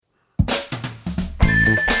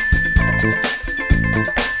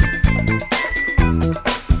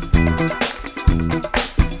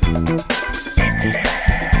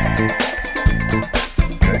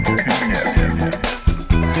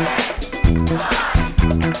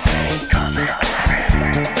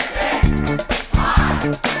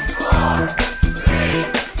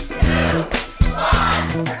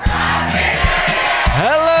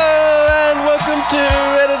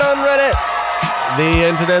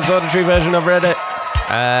internet's auditory version of Reddit.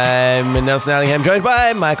 I'm Nelson Allingham, joined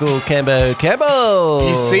by Michael Campbell.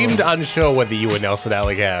 You seemed unsure whether you were Nelson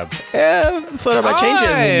Allingham. Yeah, thought I might change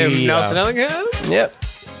it in the new year. Nelson Allingham? Yep.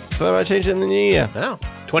 Thought I might change it in the new year. Oh.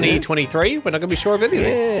 2023? We're not going to be sure of anything.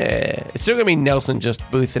 Yeah. It's still going to be Nelson, just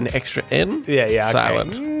booth and extra N. Yeah, okay.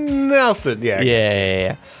 Silent. Nelson, yeah.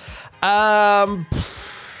 Yeah.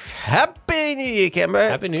 Happy New Year,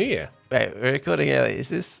 Cambo. Happy New Year. Wait, we're recording early. Is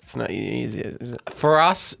this? It's not New Year's yet, is it? For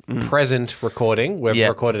us, present recording, we've Yep.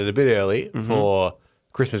 recorded a bit early for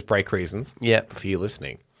Christmas break reasons. Yep. For you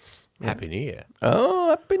listening. Happy New Year. Oh,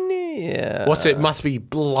 Happy New Year. What's it? Must be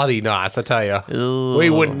bloody nice, I tell you. Ooh. We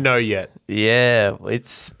wouldn't know yet. Yeah,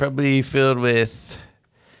 it's probably filled with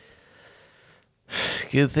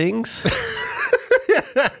good things.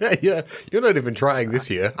 Yeah, you're not even trying this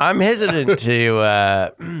year. I'm hesitant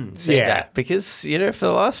to say Yeah. that because, for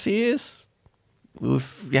the last few years,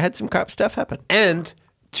 we've had some crap stuff happen. And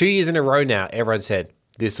 2 years in a row now, everyone said,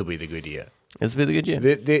 this will be the good year. It's been a good year.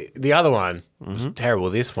 The other one was terrible.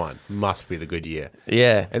 This one must be the good year.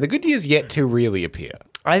 Yeah. And the good year's yet to really appear.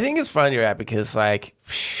 I think it's funny, right? Because,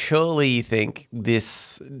 surely you think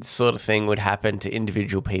this sort of thing would happen to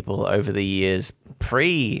individual people over the years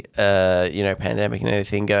pandemic and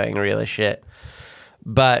everything going real as shit.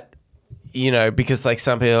 But, because,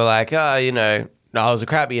 some people are like, no, it was a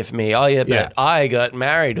crap year for me. Oh, yeah, but I got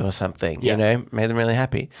married or something, made them really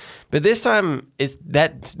happy. But this time,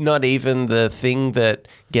 that's not even the thing that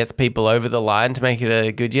gets people over the line to make it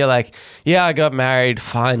a good year. I got married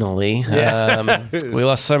finally. Yeah. We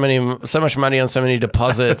lost so much money on so many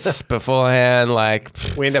deposits beforehand.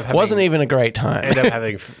 We end up having, wasn't even a great time. End up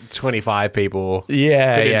having 25 people.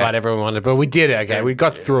 Yeah, Couldn't invite everyone we wanted, but we did it. Okay, we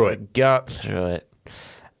got through it.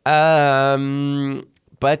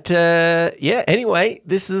 Anyway,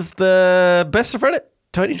 this is the Best of Reddit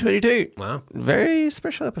 2022. Wow. Very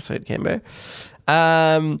special episode, Cambo.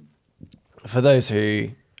 For those who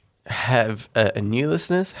have new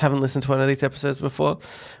listeners, haven't listened to one of these episodes before,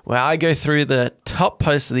 where I go through the top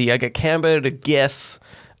posts of the year, I get Cambo to guess.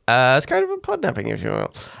 It's kind of a podnapping, if you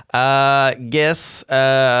will. Guess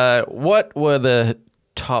what were the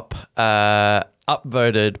top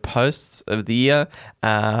upvoted posts of the year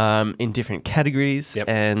in different categories. Yep.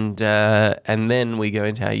 And then we go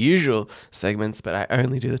into our usual segments, but I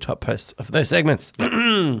only do the top posts of those segments.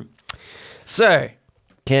 So,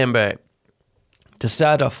 Cambo, to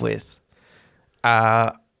start off with,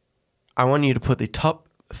 I want you to put the top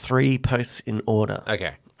 3 posts in order.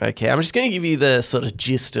 Okay. Okay, I'm just going to give you the sort of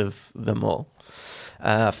gist of them all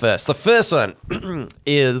first. The first one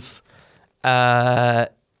is...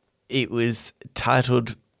 it was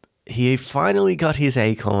titled, "He Finally Got His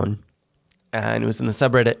Acorn," and it was in the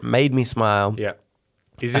subreddit Made Me Smile. Yeah.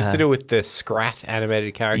 Is this to do with the Scrat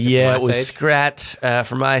animated character Yeah, from it was Ice Age? Scrat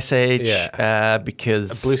from Ice Age. Yeah.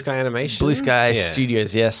 Because Blue Sky Animation? Blue Sky Yeah.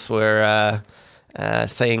 Studios, yes, were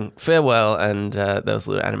saying farewell, and there was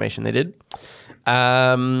a little animation they did.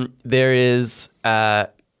 There is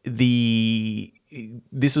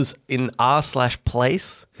this was in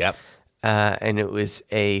r/place. Yep. And it was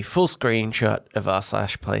a full screenshot of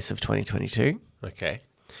r/place of 2022. Okay.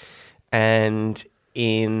 And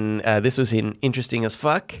this was in Interesting as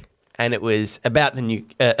Fuck, and it was about the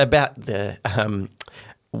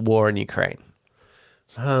war in Ukraine.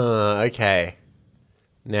 Okay.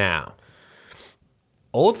 Now,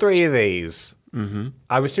 all 3 of these, I'm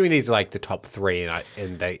assuming these are the top 3,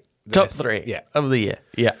 and they Top 3 Yeah. of the year.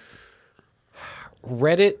 Yeah.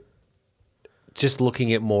 Reddit, just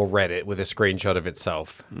looking at more Reddit with a screenshot of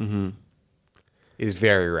itself, is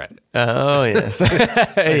very Reddit. Oh, yes. Look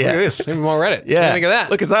at this, even more Reddit. Yeah. What do you think of that?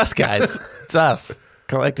 Look, it's us, guys. It's us,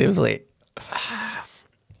 collectively.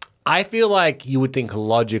 I feel like you would think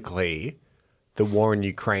logically the war in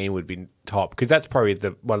Ukraine would be top, because that's probably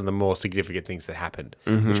one of the more significant things that happened,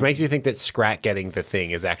 which makes you think that Scrat getting the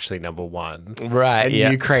thing is actually number 1. Right, And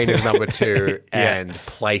yeah. Ukraine is number 2, and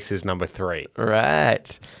place is number 3.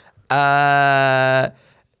 Right. No.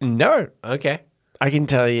 Okay. I can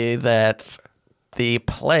tell you that the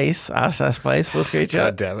place, r/place, full screenshot,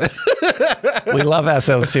 God damn it. we love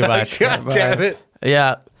ourselves too much. God damn it.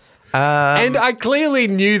 Yeah. And I clearly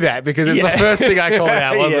knew that because it's the first thing I called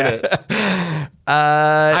out, wasn't it?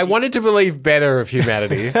 I wanted to believe better of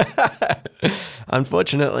humanity.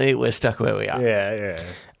 Unfortunately, we're stuck where we are. Yeah.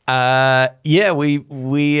 That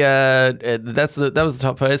was the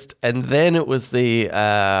top post, and then it was the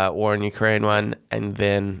war in Ukraine one, and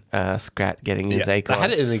then Scrat getting his acorn. I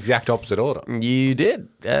had it in the exact opposite order. You did.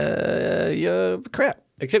 You're crap.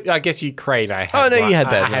 Except, I guess Ukraine. I had Oh, no, you had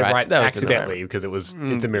that I had right. right That was in the accidentally because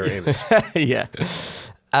it's a mirror image. Yeah.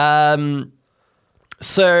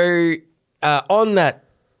 So on that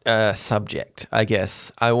subject, I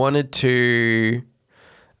guess I wanted to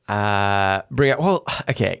bring up. Well,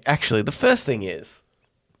 okay. Actually, the first thing is,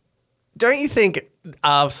 don't you think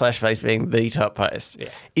r/place being the top post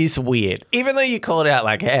is weird? Even though you called out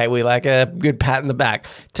like, hey, we like a good pat in the back.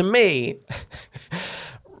 To me,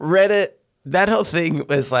 Reddit, that whole thing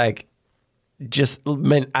was like just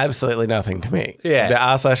meant absolutely nothing to me. Yeah. The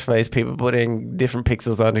r/place, people putting different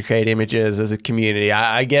pixels on to create images as a community.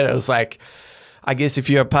 I get it. It was like, I guess if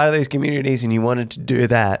you're a part of those communities and you wanted to do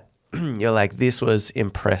that, you're like, this was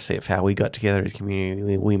impressive how we got together as a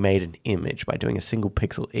community. We made an image by doing a single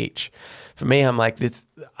pixel each. For me, I'm like, this.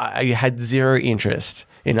 I had zero interest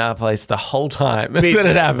in r/place the whole time that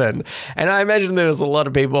it happened. And I imagine there was a lot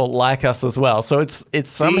of people like us as well. So it's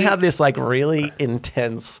somehow this like really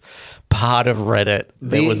intense part of Reddit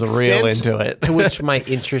that was real into it. To which my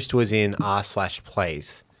interest was in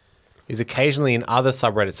r/place is occasionally in other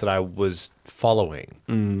subreddits that I was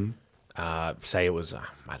following. Say it was,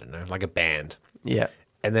 I don't know, like a band. Yeah.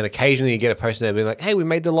 And then occasionally you get a post there being like, hey, we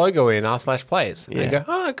made the logo in r/place. And you go,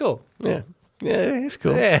 oh, cool. Yeah. Yeah, it's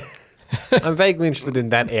cool. Yeah. I'm vaguely interested in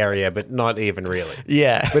that area, but not even really.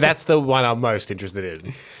 Yeah. But that's the one I'm most interested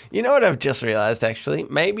in. You know what I've just realized, actually?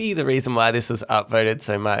 Maybe the reason why this was upvoted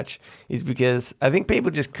so much is because I think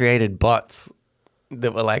people just created bots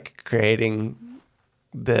that were like putting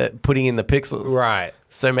in the pixels. Right.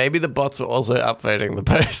 So maybe the bots were also upvoting the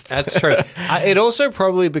posts. That's true. It also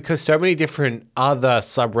probably because so many different other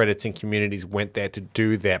subreddits and communities went there to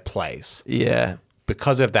do their place. Yeah.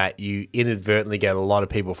 Because of that, you inadvertently get a lot of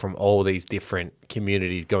people from all these different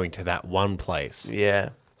communities going to that one place. Yeah.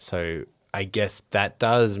 So I guess that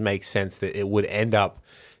does make sense that it would end up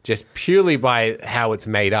just purely by how it's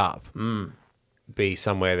made up be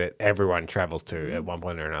somewhere that everyone travels to at one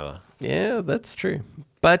point or another. Yeah, that's true.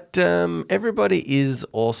 But everybody is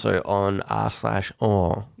also on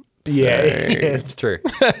r/or. Yeah, it's true.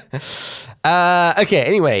 Okay,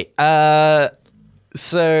 anyway.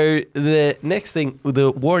 So the next thing,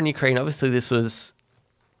 the war in Ukraine, obviously this was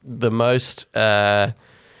the most, I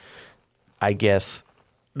guess,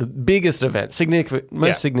 the biggest event,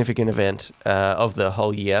 most significant event of the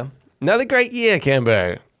whole year. Another great year,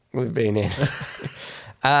 Cambo, we've been in.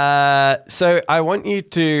 So I want you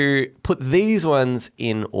to put these ones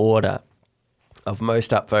in order of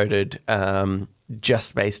most upvoted,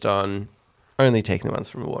 just based on only taking the ones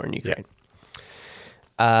from the war in Ukraine.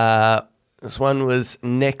 This one was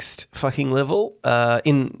Next Fucking Level,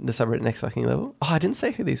 in the subreddit Next Fucking Level. Oh, I didn't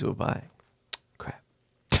say who these were by. Crap.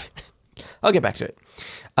 I'll get back to it.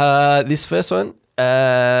 This first one,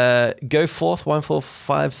 Go Forth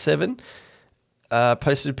 1457,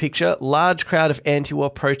 posted a picture. Large crowd of anti-war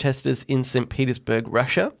protesters in St. Petersburg,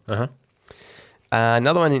 Russia.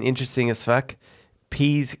 Another one interesting as fuck.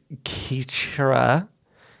 Piz Kichra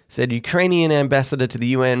said Ukrainian ambassador to the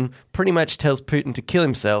UN pretty much tells Putin to kill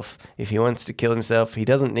himself. If he wants to kill himself, he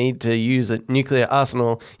doesn't need to use a nuclear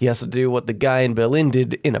arsenal. He has to do what the guy in Berlin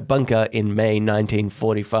did in a bunker in May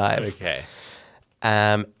 1945. Okay.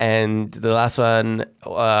 And the last one,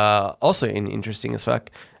 also interesting as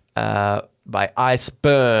fuck, by Ice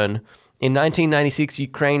Burn. In 1996,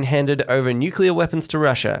 Ukraine handed over nuclear weapons to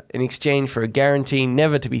Russia in exchange for a guarantee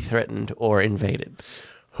never to be threatened or invaded.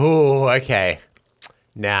 Oh, okay.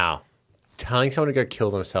 Now, telling someone to go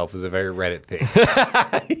kill themselves is a very Reddit thing.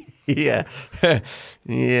 Yeah.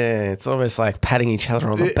 Yeah, it's almost like patting each other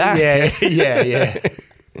on the back. Yeah.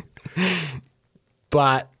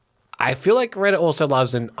 But I feel like Reddit also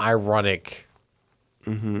loves an ironic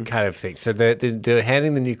kind of thing. So they're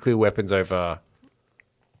handing the nuclear weapons over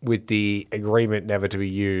with the agreement never to be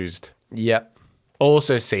used. Yep.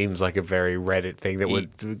 Also seems like a very Reddit thing that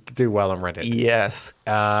would do well on Reddit. Yes.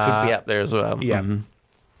 Could be up there as well. Yeah.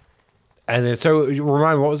 And then, so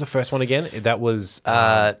remind me, what was the first one again? That was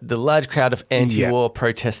the large crowd of anti-war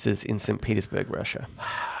protesters in St. Petersburg, Russia.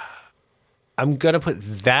 I'm going to put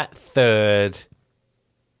that third,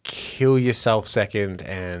 kill yourself second,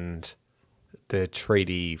 and the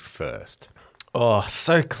treaty first. Oh,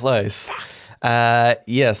 so close.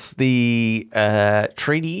 Yes, the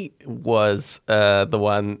treaty was the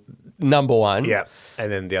one, number one. Yeah.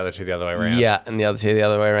 And then the other two the other way around. Yeah, and the other two the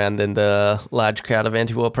other way around. Then the large crowd of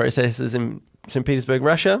anti-war protesters in St. Petersburg,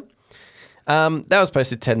 Russia. That was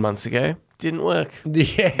posted 10 months ago. Didn't work.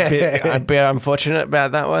 Yeah. I'd be unfortunate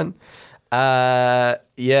about that one.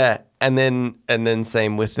 Yeah, and then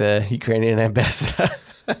same with the Ukrainian ambassador,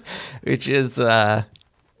 which is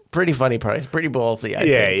pretty funny post, pretty ballsy. I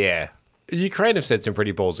think. Yeah. Ukraine have said some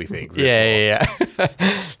pretty ballsy things. Yeah.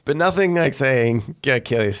 But nothing like saying go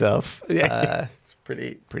kill yourself. Yeah. It's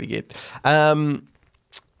pretty good.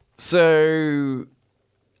 So,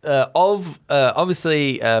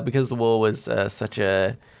 obviously, because the war was such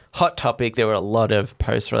a hot topic, there were a lot of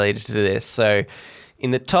posts related to this. So,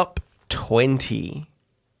 in the top 20,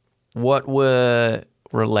 what were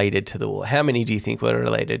related to the war? How many do you think were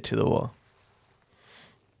related to the war?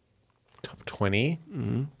 Top 20?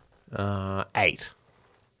 8.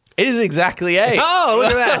 It is exactly 8. Oh,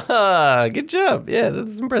 look at that. Good job. Yeah,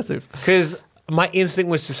 that's impressive. Because my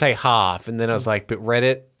instinct was to say half, and then I was like, but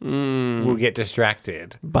Reddit will get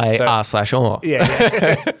distracted. By r/or.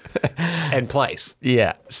 Yeah. And place.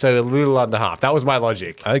 Yeah. So a little under half. That was my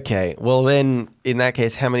logic. Okay. Well, then, in that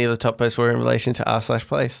case, how many of the top posts were in relation to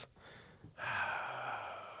r/place?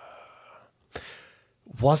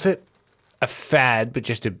 Was it a fad, but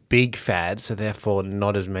just a big fad, so therefore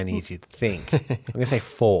not as many as you'd think? I'm going to say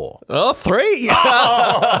 4. Oh, 3.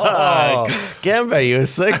 Oh, Gambo, you were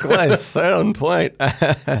so close. So on point.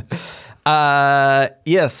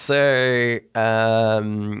 Yes. So,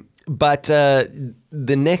 but the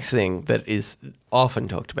next thing that is often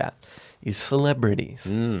talked about is celebrities.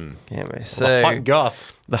 Gambo. So The hot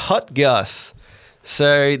goss. The hot goss.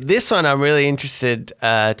 So this one, I'm really interested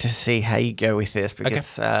to see how you go with this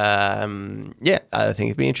because, I think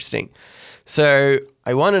it'd be interesting. So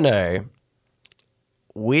I want to know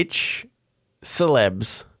which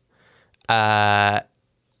celebs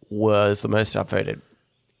was the most upvoted.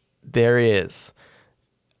 There is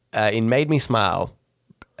in Made Me Smile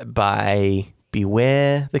by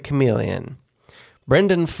Beware the Chameleon.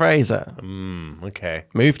 Brendan Fraser. Okay.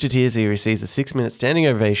 Moved to tears, he receives a 6-minute standing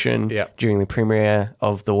ovation Yep. during the premiere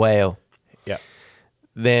of The Whale. Yeah.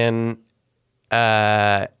 Then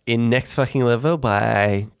in Next Fucking Level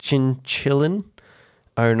by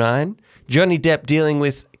Chinchillin09, Johnny Depp dealing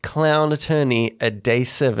with clown attorney at day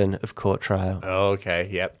 7 of court trial. Okay.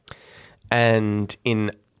 Yep. And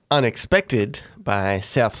in Unexpected by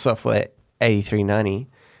South Software 8390,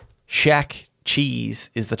 Shaq Cheese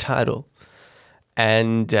is the title.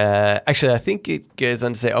 And actually, I think it goes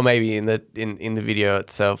on to say, or maybe in the video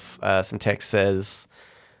itself, some text says,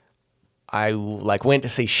 I went to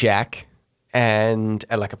see Shaq and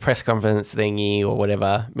at like a press conference thingy or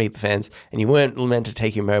whatever, meet the fans, and you weren't meant to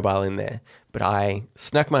take your mobile in there, but I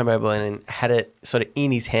snuck my mobile in and had it sort of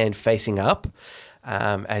in his hand facing up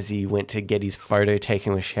as he went to get his photo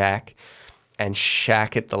taken with Shaq. And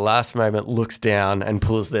Shaq at the last moment looks down and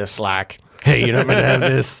pulls this like, hey, you're not meant to have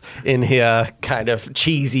this in here kind of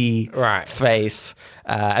cheesy face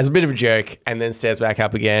as a bit of a joke, and then stares back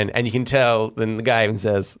up again. And you can tell, then the guy even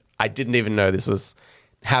says, I didn't even know this was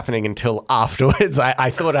happening until afterwards.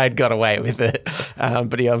 I thought I'd got away with it.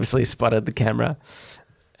 But he obviously spotted the camera.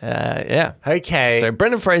 Yeah. Okay. So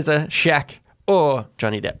Brendan Fraser, Shaq, or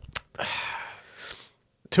Johnny Depp.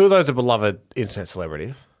 2 of those are beloved internet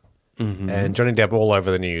celebrities. And Johnny Depp all over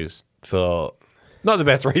the news for not the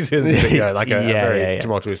best reasons, but, like a very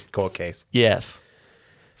tumultuous court case. Yes.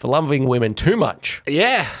 For loving women too much.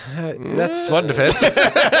 Yeah, that's one defense.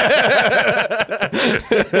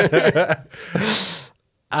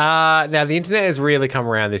 Now, the internet has really come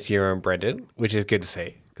around this year on Brendan, which is good to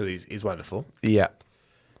see because he's wonderful. Yeah.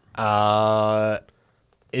 And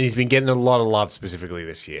he's been getting a lot of love specifically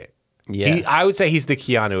this year. Yes. I would say he's the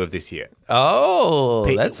Keanu of this year.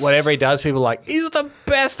 Oh, that's... Whatever he does, people are like, he's the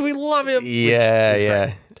best. We love him. Yeah,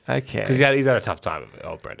 yeah. Okay. Because he's had a tough time of it,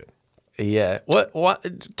 old Brendan. Yeah.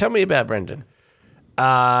 What? Tell me about Brendan.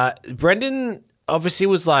 Brendan obviously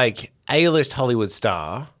was like A-list Hollywood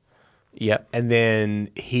star. Yep. And then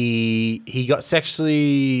he got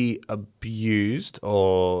sexually abused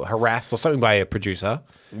or harassed or something by a producer.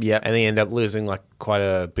 Yep. And he ended up losing like quite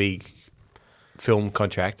a big film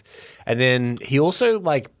contract. And then he also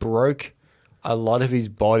like broke a lot of his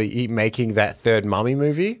body making that third Mummy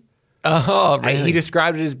movie. Oh, really? And he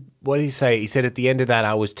described it as, what did he say? He said at the end of that,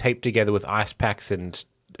 I was taped together with ice packs and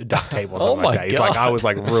duct tape or something like that. He's like, I was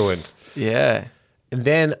like ruined. Yeah. And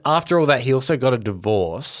then after all that, he also got a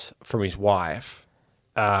divorce from his wife.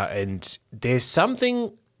 And there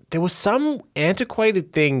was some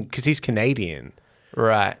antiquated thing, because he's Canadian,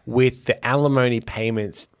 Right. with the alimony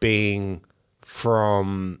payments being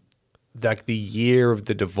from like the year of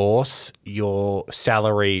the divorce, your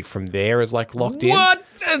salary from there is like locked in. What?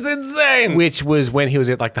 That's insane. Which was when he was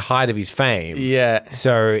at like the height of his fame. Yeah.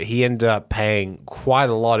 So he ended up paying quite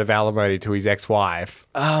a lot of alimony to his ex-wife.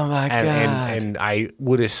 Oh, my God. And I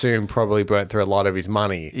would assume probably burnt through a lot of his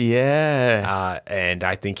money. Yeah. And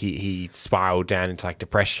I think he spiraled down into like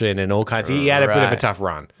depression and all kinds. He had a bit of a Right. tough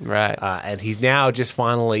run. Right. And he's now just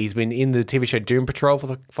finally, he's been in the TV show Doom Patrol for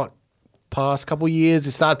the past couple years.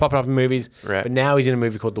 It started popping up in movies, Right. but now he's in a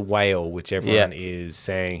movie called The Whale, which everyone is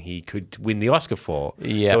saying he could win the Oscar for.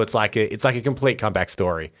 Yeah. So it's like a complete comeback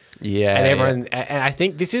story. Yeah, and everyone, and I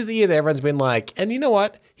think this is the year that everyone's been like, and you know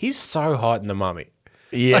what? He's so hot in The Mummy.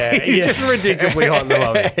 Yeah. He's just ridiculously hot in The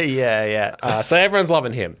Mummy. yeah. So everyone's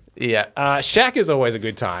loving him. Yeah. Shaq is always a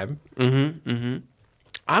good time.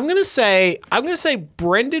 I'm gonna say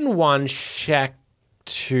Brendan 1, Shaq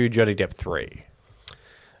 2, Johnny Depp 3.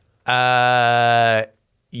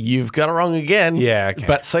 You've got it wrong again. Yeah, okay.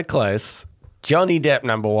 But so close. Johnny Depp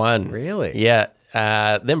number 1. Really? Yeah.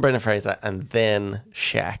 Then Brendan Fraser and then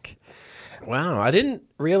Shaq. Wow, I didn't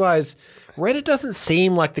realize Reddit doesn't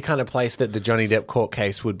seem like the kind of place that the Johnny Depp court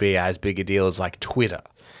case would be as big a deal as like Twitter.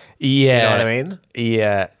 Yeah. You know what I mean?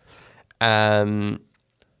 Yeah.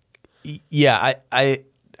 Yeah,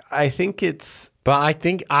 I think it's But I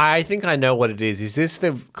think I know what it is. Is this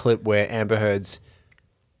the clip where Amber Heard's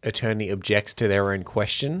attorney objects to their own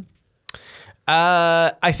question?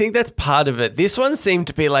 I think that's part of it. This one seemed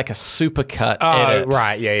to be like a supercut edit.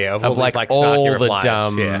 Right, yeah. Of all like, these, all snarky the replies.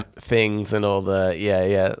 dumb Yeah. things and all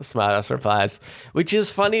the smart ass replies, which is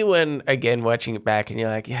funny when again watching it back and you're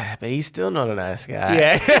like, yeah, but he's still not a nice guy.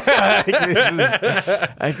 Yeah.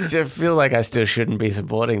 I feel like I still shouldn't be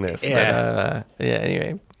supporting this. Yeah. But,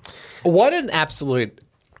 anyway, What an absolute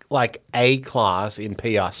like A class in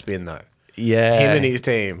PR spin though. yeah, Him and his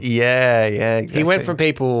team. yeah, exactly. He went from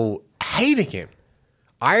people hating him.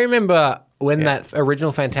 I remember when that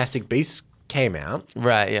original Fantastic Beasts came out.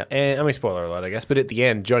 right, yeah, And I mean, spoiler alert, I guess. But at the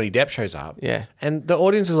end, Johnny Depp shows up. Yeah. And the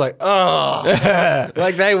audience was like, oh.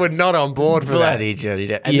 Like they were not on board for bloody that. Johnny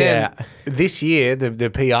Depp. And yeah. then this year, the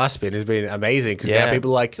PR spin has been amazing because Yeah. now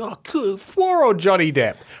people are like, oh, cool, poor old Johnny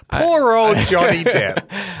Depp. Poor old Johnny Depp.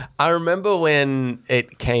 I remember when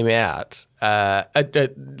it came out,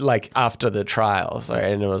 like after the trial,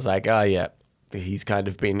 and it was like, oh yeah, he's kind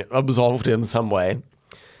of been absolved in some way.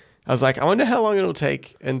 I was like, I wonder how long it'll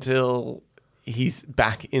take until he's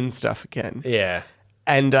back in stuff again. Yeah.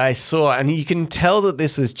 And I saw, and you can tell that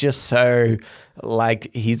this was just so,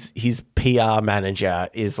 like, his PR manager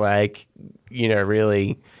is like,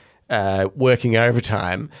 really working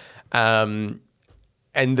overtime. And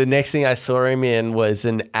the next thing I saw him in was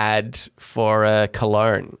an ad for a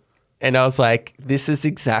cologne. And I was like, this is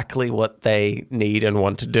exactly what they need and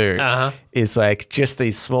want to do. Is like just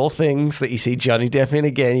these small things that you see Johnny Depp in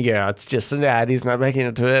again. You go, oh, it's just an ad. He's not making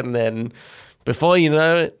it to it. And then before you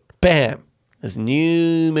know it, bam, there's a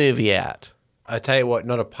new movie out. I tell you what,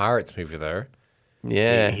 not a Pirates movie though.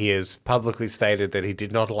 Yeah. He has publicly stated that he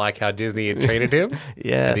did not like how Disney had treated him.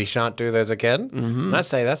 Yes. And he shan't do those again. And I'd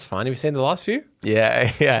say that's fine. Have you seen the last few?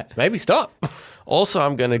 Yeah. Maybe stop. Also,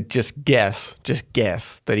 I'm going to just guess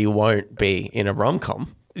that he won't be in a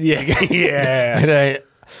rom-com. Yeah.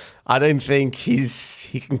 I don't think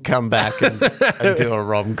he can come back and do a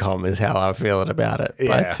rom-com is how I'm feeling about it.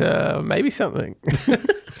 Yeah. But maybe something.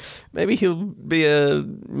 Maybe he'll be a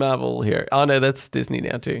Marvel hero. Oh no, that's Disney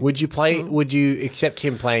now too. Would you accept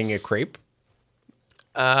him playing a creep?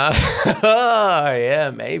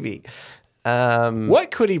 Yeah, maybe.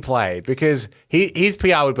 What could he play? Because his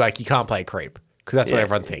PR would be like, you can't play a creep. Because that's what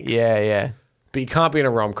everyone thinks. Yeah. But you can't be in a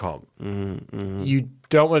rom-com. You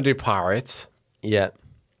don't want to do pirates. Yeah.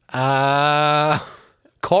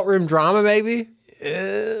 Courtroom drama, maybe?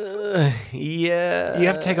 Yeah. You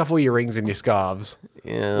have to take off all your rings and your scarves.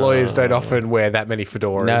 Yeah. Lawyers don't often wear that many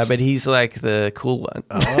fedoras. No, but he's like the cool one.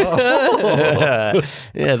 Oh.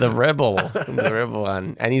 Yeah, the rebel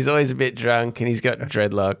one. And he's always a bit drunk and he's got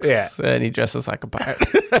dreadlocks. Yeah. And he dresses like a pirate.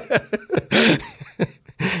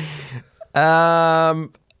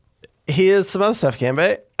 Here's some other stuff,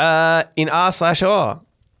 Cambo. In r/r,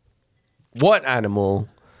 what animal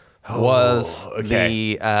was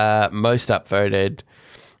the most upvoted?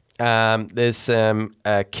 There's some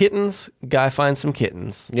kittens. Guy finds some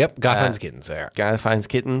kittens. Yep, guy finds kittens there. Guy finds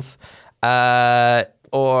kittens.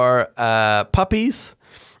 Or puppies.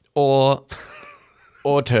 Or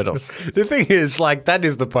turtles. The thing is, like, that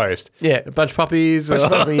is the post. Yeah. A bunch of puppies. Bunch of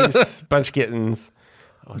puppies. Bunch of kittens.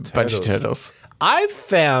 Bunch of turtles. turtles. I've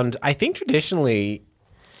found, I think traditionally,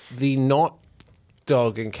 the not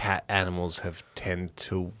dog and cat animals have tend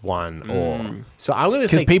to won or. So I'm going to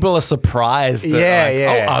Because say people are surprised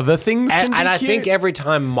that oh, other things can And be I cute. think every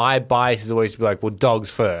time my bias is always to be like, well,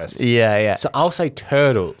 dogs first. Yeah. So I'll say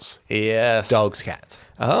turtles, Yes. dogs, cats.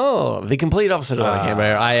 Oh, the complete opposite of what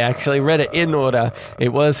Cambo. I actually read it in order.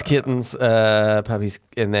 It was kittens, puppies,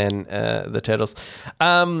 and then the turtles.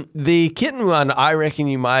 The kitten one, I reckon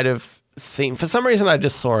you might have seen. For some reason, I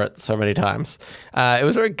just saw it so many times. It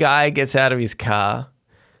was where a guy gets out of his car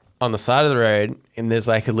on the side of the road, and there's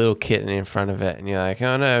like a little kitten in front of it, and you're like,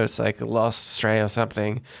 oh no, it's like a lost stray or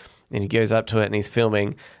something. And he goes up to it and he's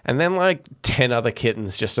filming, and then like 10 other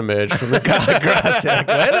kittens just emerge from the grass. You're like,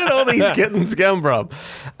 where did all these kittens come from?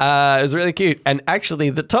 It was really cute. And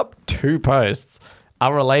actually, the top 2 posts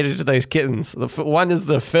are related to those kittens. One is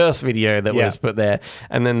the first video that was put there,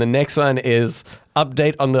 and then the next one is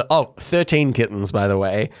update on the 13 kittens, by the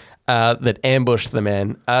way, that ambushed the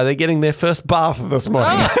man. They're getting their first bath this morning.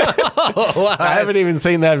 Wow. I haven't even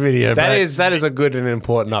seen that video. That is a good and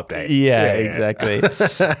important update. Yeah, exactly.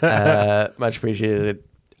 Much appreciated.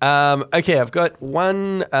 Okay, I've got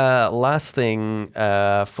one last thing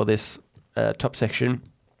for this top section,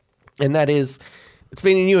 and that is, it's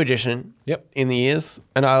been a new edition in the years,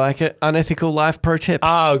 and I like it. Unethical life pro tips.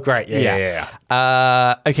 Oh, great. Yeah.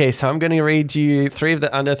 Okay, so I'm going to read you 3 of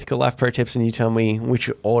the unethical life pro tips, and you tell me which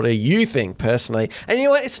order you think personally. And you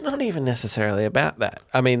know what? It's not even necessarily about that.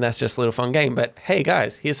 I mean, that's just a little fun game. But hey,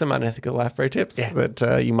 guys, here's some unethical life pro tips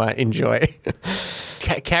that you might enjoy.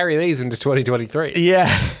 Carry these into 2023.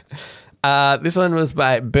 Yeah. This one was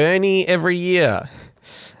by Bernie Every Year.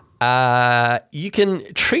 You can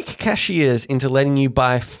trick cashiers into letting you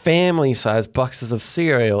buy family-sized boxes of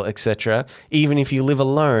cereal, etc., even if you live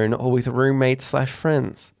alone or with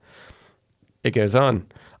roommates/friends. It goes on.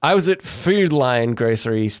 I was at Food Lion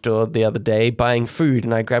grocery store the other day buying food,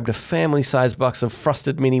 and I grabbed a family-sized box of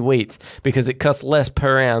Frosted Mini Wheats because it costs less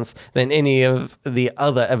per ounce than any of the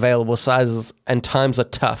other available sizes, and times are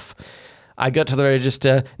tough. I got to the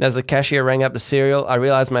register, and as the cashier rang up the cereal, I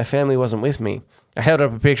realized my family wasn't with me. I held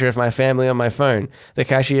up a picture of my family on my phone. The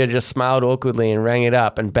cashier just smiled awkwardly and rang it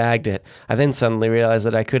up and bagged it. I then suddenly realized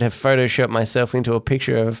that I could have photoshopped myself into a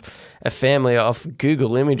picture of a family off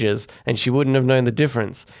Google Images, and she wouldn't have known the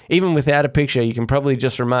difference. Even without a picture, you can probably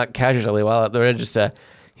just remark casually while at the register,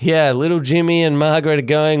 yeah, little Jimmy and Margaret are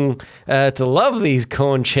going to love these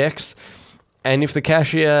corn checks. And if the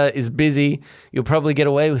cashier is busy, you'll probably get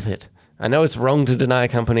away with it. I know it's wrong to deny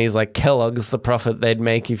companies like Kellogg's the profit they'd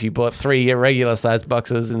make if you bought 3 irregular-sized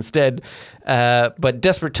boxes instead, but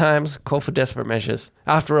desperate times call for desperate measures.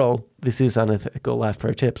 After all, this is Unethical Life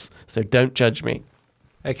Pro Tips, so don't judge me.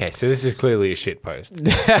 Okay, so this is clearly a shit post.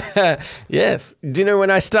 Yes. Do you know,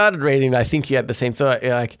 when I started reading, I think you had the same thought.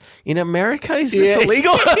 You're like, in America, is this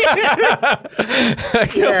illegal? Like,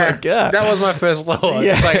 oh my God. That was my first thought.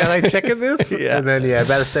 Yeah. It's like, are they checking this? Yeah. And then,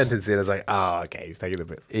 about a sentence in, I was like, oh, okay, he's taking a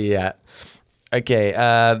bit. Yeah. Okay,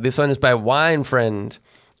 this one is by Wine Friend.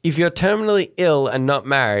 If you're terminally ill and not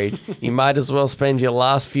married, you might as well spend your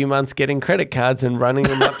last few months getting credit cards and running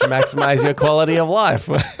them up to maximize your quality of life.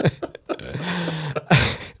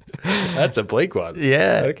 That's a bleak one.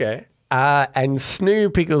 Yeah. Okay. And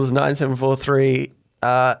Snoo Pickles 9743,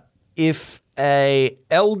 if a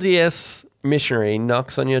LDS missionary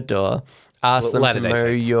knocks on your door, ask them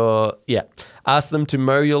to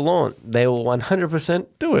mow your lawn. They will 100%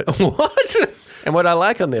 do it. What? And what I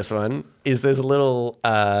like on this one is there's a little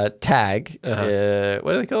tag. What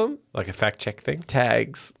do they call them? Like a fact check thing?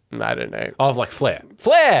 Tags. I don't know. Oh, like Flair.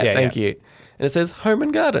 Flair. Yeah, Thank you. And it says home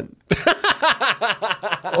and garden.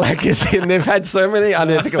 Like, they've had so many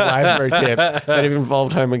unethical life pro tips that have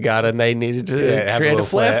involved home and garden. They needed to create a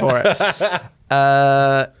flair for it.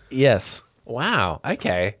 Yes. Wow.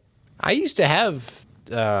 Okay. I used to have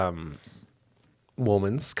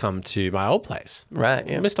Mormons come to my old place. Right.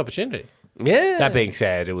 Yeah. Missed opportunity. Yeah. That being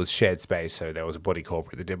said, it was shared space, so there was a body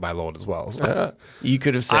corporate that did my lawn as well. So You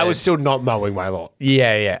could have said. I was still not mowing my lawn.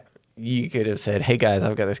 Yeah. You could have said, hey guys,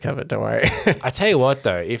 I've got this covered. Don't worry. I tell you what,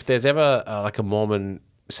 though, if there's ever like a Mormon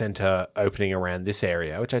center opening around this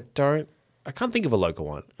area, which I can't think of a local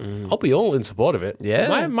one, I'll be all in support of it.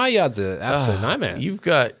 Yeah. My yard's an absolute nightmare.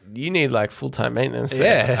 You need like full-time maintenance.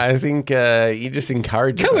 Yeah. I think you just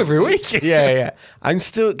encourage Come them. every week. Yeah. I'm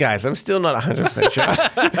still not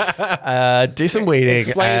 100% sure. Do some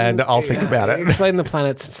weeding and I'll think about it. Explain the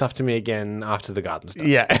planets and stuff to me again after the garden's done.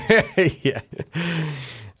 Yeah. Yeah.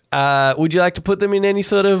 Would you like to put them in any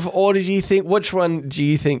sort of order, do you think? Which one do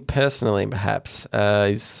you think personally, perhaps,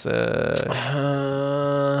 is...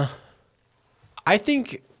 I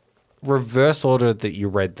think reverse order that you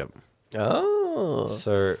read them. Oh.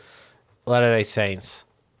 So, Latter-day Saints,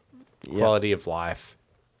 quality of life,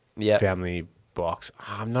 family box.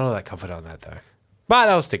 I'm not all that confident on that, though. But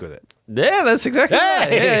I'll stick with it. Yeah, that's exactly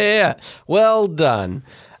right. Yeah. Well done.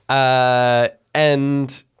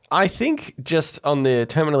 And I think just on the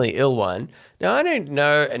terminally ill one, now I don't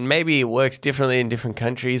know, and maybe it works differently in different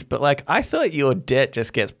countries, but like I thought your debt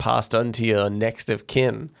just gets passed on to your next of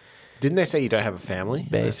kin. Didn't they say you don't have a family?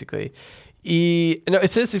 Basically. No,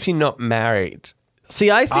 it says if you're not married. See,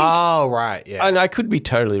 I think, Oh, right. Yeah. and I could be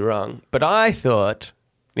totally wrong, but I thought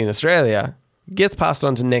in Australia gets passed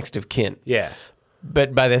on to next of kin. Yeah.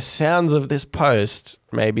 But by the sounds of this post,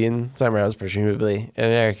 maybe in somewhere else, presumably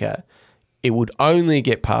America, it would only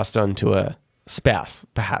get passed on to a spouse,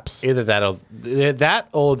 perhaps. Either that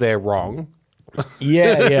or they're wrong.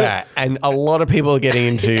 Yeah. And a lot of people are getting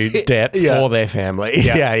into debt Yeah. for their family.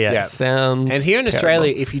 Yeah. Yeah. Sounds. And here in terrible.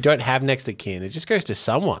 Australia, if you don't have next of kin, it just goes to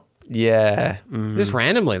someone. Yeah. Just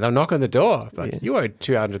randomly. They'll knock on the door. Like, you owe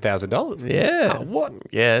 $200,000. Yeah. Oh, what?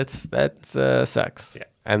 Yeah, that sucks. Yeah.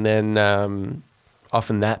 And then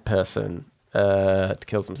often that person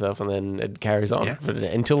kills himself, and then it carries on Yeah.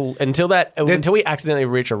 until we accidentally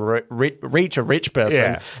reach a rich person.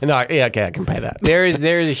 Yeah. And they're like, yeah, okay, I can pay that. There is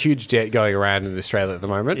a huge debt going around in Australia at the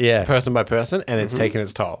moment. Yeah. Person by person, and it's taking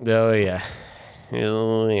its toll. Oh yeah.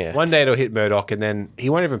 Oh yeah. One day it'll hit Murdoch, and then he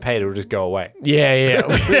won't even pay it. It'll just go away. Yeah.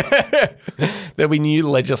 There'll be new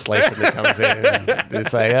legislation that comes in. They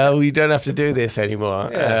say, oh, we don't have to do this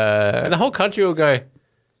anymore. And the whole country will go,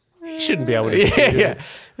 he shouldn't be able to do Yeah.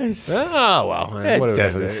 this. Oh, well. It what are we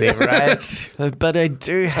doesn't gonna do? seem right. But I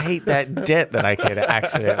do hate that debt that I could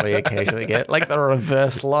accidentally occasionally get, like the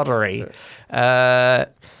reverse lottery.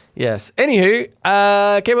 Yes. Anywho,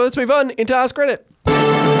 okay, well, let's move on into Ask Reddit.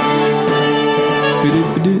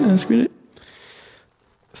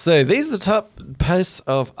 So these are the top posts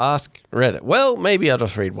of Ask Reddit. Well, maybe I'll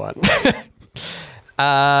just read one.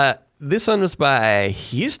 This one was by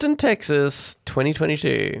Houston, Texas,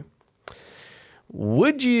 2022.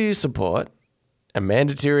 Would you support a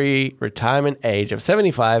mandatory retirement age of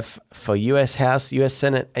 75 for U.S. House, U.S.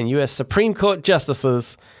 Senate, and U.S. Supreme Court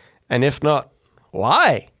justices? And if not,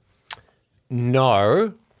 why?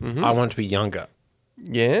 No, I want to be younger.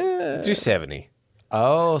 Yeah. Do 70.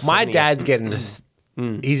 Oh, My 78. dad's getting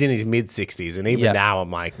he's in his mid-60s, and even Yeah. now I'm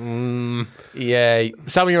like, Yeah.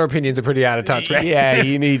 some of your opinions are pretty out of touch, man. Yeah,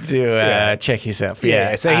 you need to check yourself.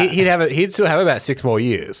 Yeah, so he'd still have about 6 more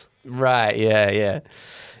years. Right, yeah.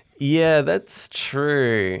 Yeah, that's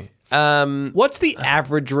true. What's the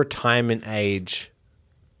average retirement age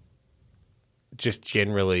just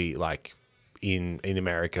generally like in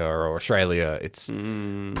America or Australia? It's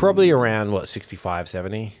probably around, 65,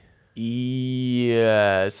 70?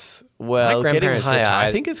 Yes. Well, My getting grandparents higher. I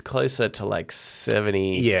retired- think it's closer to like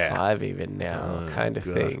 75 even now, kind of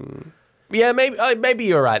God. thing. Yeah, maybe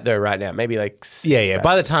you're right though. Right now, maybe like Yeah.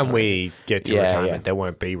 By the time we get to Yeah, retirement, yeah. there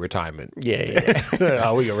won't be retirement. Yeah.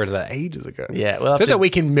 Oh, we got rid of that ages ago. Yeah, we'll have So to- that we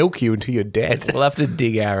can milk you until you're dead. We'll have to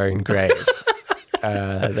dig our own grave.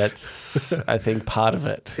 That's, I think, part of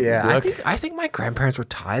it. Look- I think my grandparents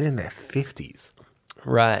retired in their 50s,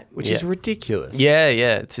 right, which yeah. is ridiculous. Yeah,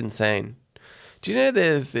 it's insane. Do you know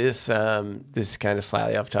there's this, this is kind of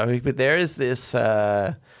slightly off topic, but there is this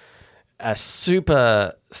a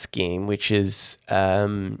super scheme, which is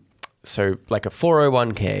so like a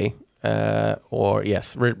 401k or,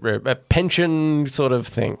 yes, a pension sort of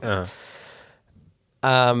thing.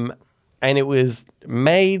 And it was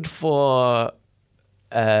made for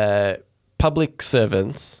public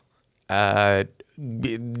servants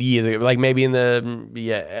years ago, like maybe in the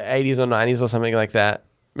 80s or 90s or something like that,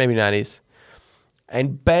 maybe 90s.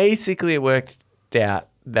 And basically it worked out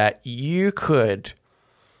that you could,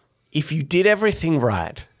 if you did everything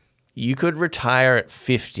right, you could retire at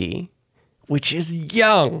 50, which is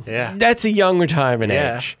young. Yeah. That's a young retirement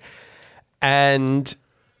Yeah. age. And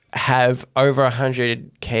have over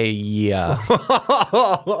 100K a year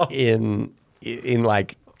in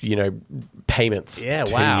like, payments. Yeah,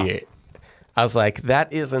 to wow. you. I was like,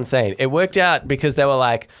 that is insane. It worked out because they were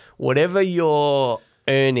like, whatever you're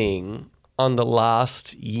earning on the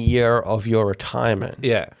last year of your retirement.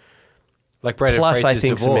 Yeah. Like Brendan Plus, I Fraser's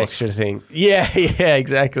think some divorce. extra thing. Yeah,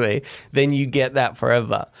 exactly. Then you get that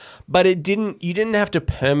forever. But you didn't have to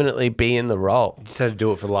permanently be in the role. You just had to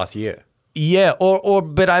do it for the last year. Yeah,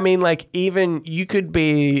 but I mean, like, even you could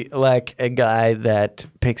be like a guy that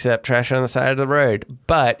picks up trash on the side of the road.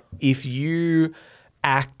 But if you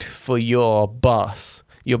act for your boss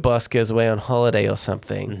goes away on holiday or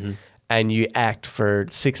something, and you act for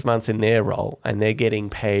 6 months in their role and they're getting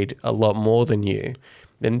paid a lot more than you,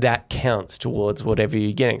 then that counts towards whatever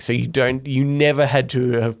you're getting. So you never had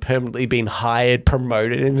to have permanently been hired,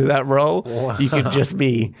 promoted into that role. Wow. You could just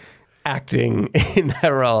be acting in that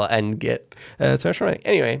role and get so much money.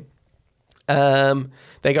 Anyway,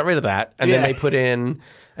 they got rid of that, and then they put in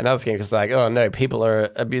another scheme because like, oh no, people are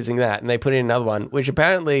abusing that, and they put in another one which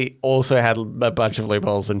apparently also had a bunch of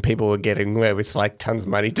loopholes, and people were getting away with like tons of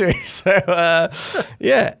money too. So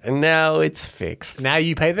yeah, and now it's fixed. Now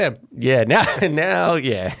you pay them. Yeah, now,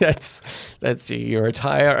 yeah, that's you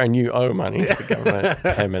retire and you owe money to the government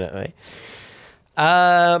permanently.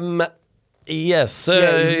 Yes. So,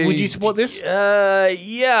 Yeah, would you support this?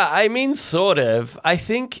 Yeah, I mean, sort of. I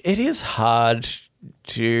think it is hard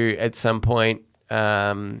to, at some point,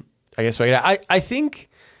 I guess, work it out. I think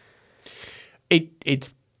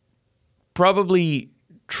it's probably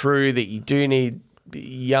true that you do need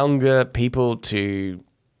younger people to,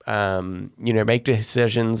 make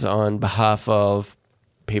decisions on behalf of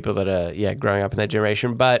people that are, growing up in that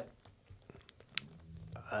generation. But,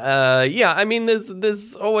 I mean,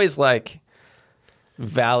 there's always like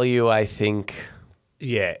value, I think.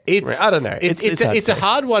 Yeah, I don't know. It's a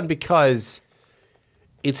hard one because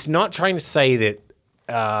it's not trying to say that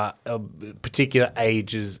a particular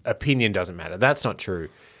age's opinion doesn't matter. That's not true.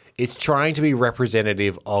 It's trying to be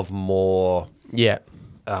representative of more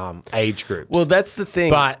age groups. Well, that's the thing.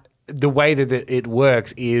 But the way that it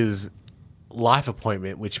works is life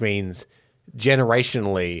appointment, which means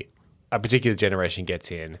generationally, a particular generation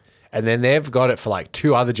gets in, and then they've got it for like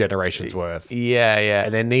 2 other generations worth. Yeah.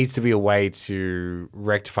 And there needs to be a way to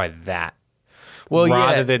rectify that. Well,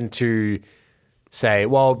 rather than to say,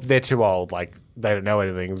 well, they're too old, like they don't know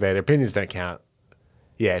anything, their opinions don't count.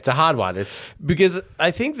 Yeah, it's a hard one. It's because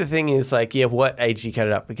I think the thing is like, what age do you cut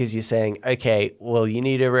it up? Because you're saying, okay, well, you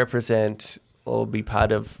need to represent or be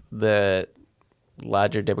part of the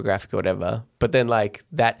larger demographic or whatever. But then like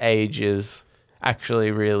that age is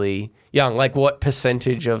actually really young. Like what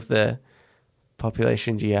percentage of the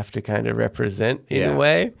population do you have to kind of represent in a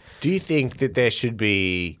way? Do you think that there should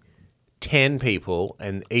be 10 people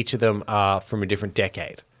and each of them are from a different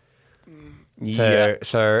decade? So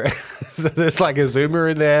there's like a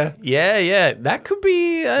Zoomer in there. Yeah. That could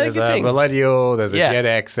be There's a a thing. millennial. There's a Gen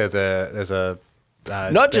X. There's a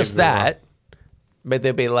Not just that, but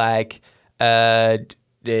there'll be like a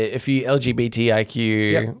few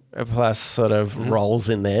LGBTIQ plus sort of roles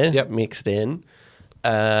in there mixed in.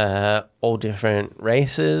 All different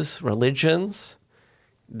races, religions.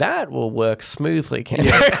 That will work smoothly, Ken.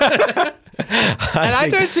 And I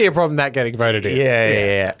don't see a problem that getting voted in.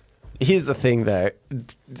 Yeah. Here's the thing, though.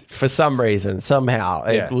 For some reason, somehow,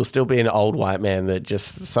 it will still be an old white man that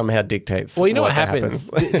just somehow dictates. Well, you know what happens?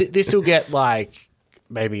 They still get like,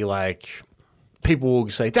 maybe like, people will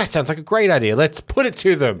say, that sounds like a great idea. Let's put it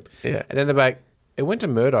to them. Yeah. And then they're like, it went to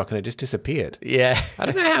Murdoch and it just disappeared. Yeah. I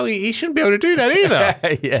don't know how he shouldn't be able to do that either.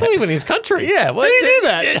 It's not even his country. Yeah. Why did he do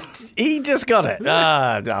that? He just got it.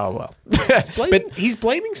 Well. He's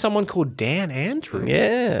blaming someone called Dan Andrews.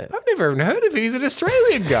 Yeah. I've never even heard of him. He's an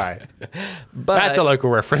Australian guy. But That's a local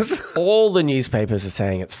reference. all the newspapers are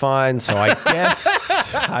saying it's fine, so I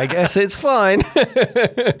guess it's fine.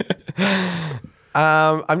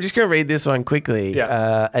 I'm just going to read this one quickly.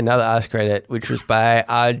 Yeah. Another Ask Reddit, which was by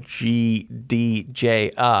RGDJR,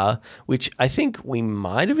 which I think we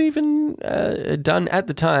might have even done at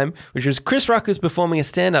the time, which was Chris Rock is performing a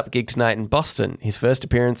stand-up gig tonight in Boston, his first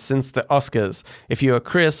appearance since the Oscars. If you were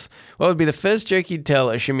Chris, what would be the first joke you'd tell,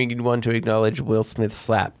 assuming you'd want to acknowledge Will Smith's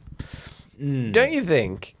slap? Don't you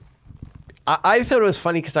think? I thought it was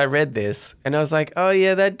funny because I read this and I was like, oh,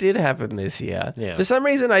 yeah, that did happen this year. Yeah. For some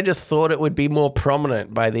reason, I just thought it would be more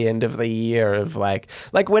prominent by the end of the year of like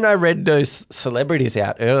when I read those celebrities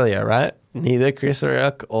out earlier, right? Neither Chris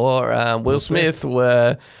Rock or Will Smith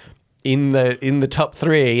were in the top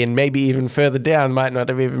 3 and maybe even further down might not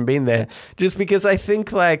have even been there. Just because I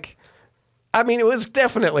think like, I mean, it was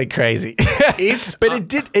definitely crazy.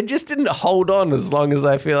 It just didn't hold on as long as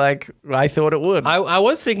I feel like I thought it would. I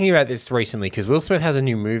was thinking about this recently because Will Smith has a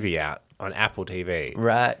new movie out on Apple TV.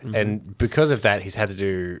 Right. And because of that, he's had to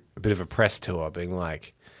do a bit of a press tour being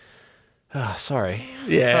like, sorry.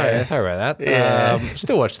 Yeah. Sorry about that. Yeah.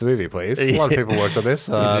 Still watch the movie, please. A lot of people worked on this.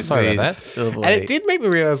 Sorry about that. Oh, boy. And it did make me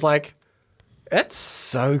realize, like, that's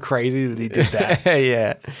so crazy that he did that.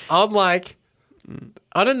 Yeah. I'm like,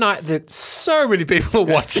 on a night that so many people are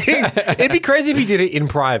watching, it'd be crazy if he did it in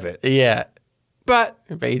private. Yeah. But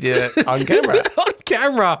he did it on camera. On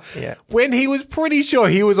camera. Yeah. When he was pretty sure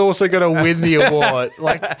he was also going to win the award.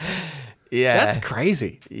 Like, Yeah. that's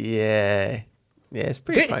crazy. Yeah. Yeah, it's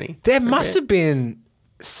pretty funny. There must have been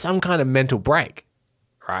some kind of mental break,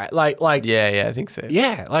 right? Like Yeah, I think so.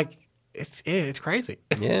 yeah, like it's crazy.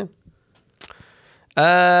 Yeah.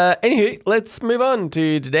 Anywho, let's move on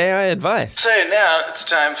to Today I Advice. So now it's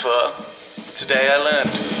time for Today I Learned.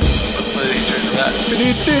 Today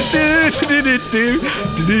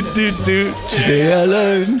I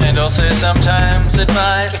learned. And also sometimes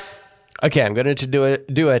advice. Okay, I'm going to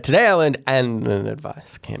do a Today I Learned and an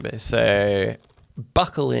advice, Camber. So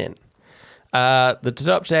buckle in. The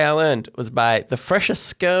top Today I Learned was by The Freshest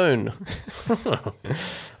Scone.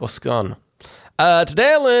 Or Scone.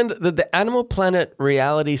 Today I learned that the Animal Planet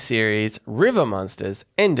reality series River Monsters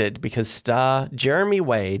ended because star Jeremy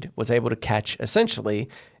Wade was able to catch essentially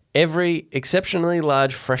every exceptionally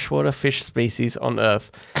large freshwater fish species on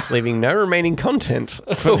Earth, leaving no remaining content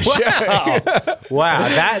for the show. Wow,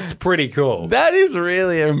 that's pretty cool. That is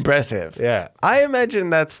really impressive. Yeah. I imagine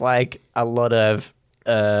that's like a lot of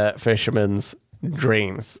fishermen's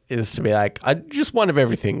dreams is to be like, I just one of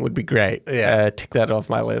everything would be great. Yeah. Tick that off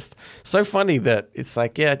my list. So funny that it's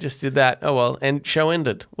like, yeah, I just did that. Oh, well, and show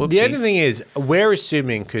ended. Whoopsies. The only thing is, we're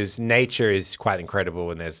assuming, because nature is quite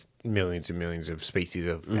incredible and there's millions and millions of species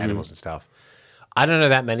of animals and stuff. I don't know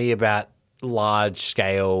that many about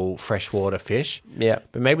large-scale freshwater fish. Yeah.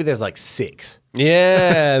 But maybe there's like 6.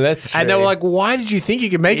 Yeah, that's true. And they were like, why did you think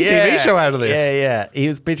you could make a TV show out of this? Yeah. He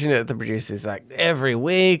was pitching it at the producers like, every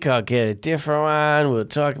week I'll get a different one. We'll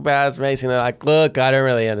talk about it. It's amazing. They're like, look, I don't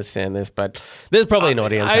really understand this, but there's probably an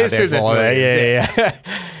audience I out there assume there's for it. millions, Yeah.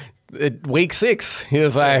 Week 6, he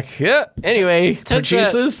was like, yeah, anyway,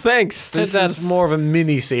 producers, thanks. That's more of a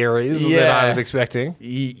mini-series than I was expecting.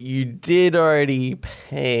 You did already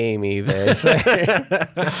pay me there. So.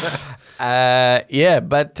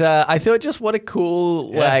 But I thought just what a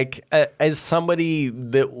cool, like, as somebody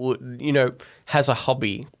that would, has a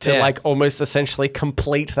hobby to like almost essentially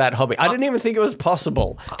complete that hobby. I didn't even think it was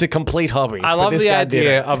possible to complete hobbies. I love the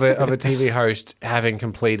idea of a TV host having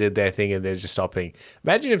completed their thing and they're just stopping.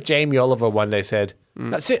 Imagine if Jamie Oliver one day said,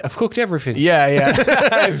 that's it, I've cooked everything. Yeah.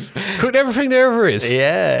 I've cooked everything there ever is.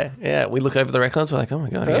 Yeah. We look over the records, we're like, oh my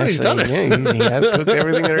God, he's done it. Yeah, he has cooked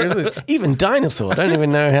everything there is. Even dinosaur. I don't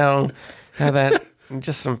even know how that,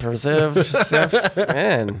 just some preserved stuff.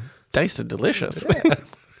 Man, tasted delicious.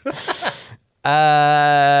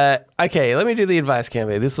 Okay, let me do the advice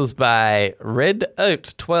campaign. This was by Red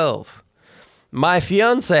Oat 12. My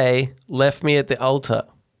fiance left me at the altar.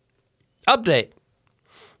 Update.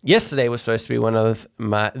 Yesterday was supposed to be one of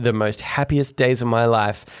the most happiest days of my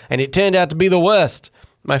life, and it turned out to be the worst.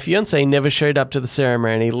 My fiance never showed up to the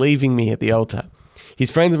ceremony, leaving me at the altar.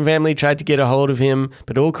 His friends and family tried to get a hold of him,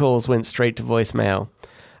 but all calls went straight to voicemail.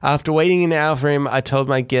 After waiting an hour for him, I told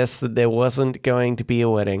my guests that there wasn't going to be a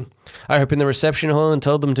wedding. I opened the reception hall and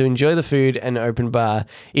told them to enjoy the food and open bar,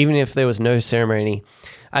 even if there was no ceremony.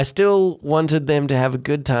 I still wanted them to have a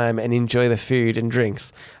good time and enjoy the food and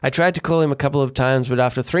drinks. I tried to call him a couple of times, but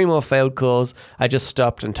after 3 more failed calls, I just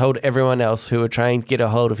stopped and told everyone else who were trying to get a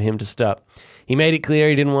hold of him to stop. He made it clear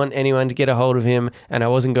he didn't want anyone to get a hold of him, and I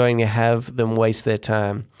wasn't going to have them waste their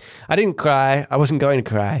time. I didn't cry. I wasn't going to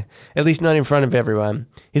cry, at least not in front of everyone.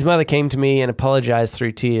 His mother came to me and apologized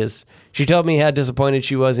through tears. She told me how disappointed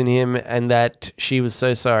she was in him and that she was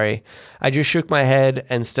so sorry. I just shook my head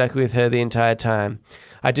and stuck with her the entire time.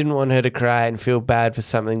 I didn't want her to cry and feel bad for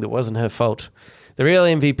something that wasn't her fault. The real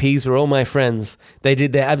MVPs were all my friends. They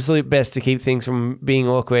did their absolute best to keep things from being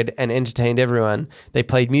awkward and entertained everyone. They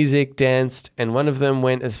played music, danced, and one of them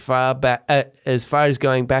went as far as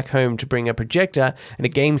going back home to bring a projector and a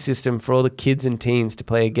game system for all the kids and teens to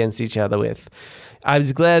play against each other with. I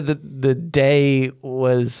was glad that the day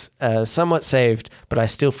was somewhat saved, but I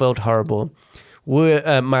still felt horrible.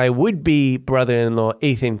 My would-be brother-in-law,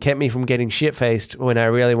 Ethan, kept me from getting shit-faced when I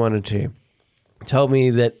really wanted to. Told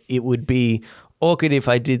me that it would be awkward if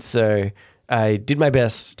I did so. I did my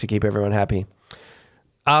best to keep everyone happy.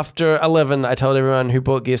 After 11, I told everyone who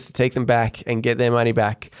bought gifts to take them back and get their money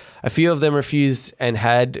back. A few of them refused and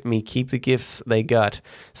had me keep the gifts they got.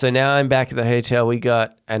 So now I'm back at the hotel we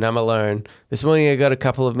got and I'm alone. This morning I got a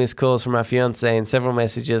couple of missed calls from my fiance and several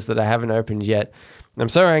messages that I haven't opened yet. I'm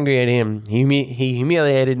so angry at him. He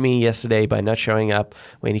humiliated me yesterday by not showing up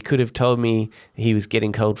when he could have told me he was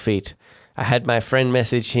getting cold feet. I had my friend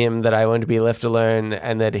message him that I wanted to be left alone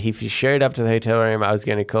and that if he showed up to the hotel room, I was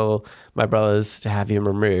going to call my brothers to have him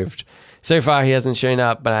removed. So far, he hasn't shown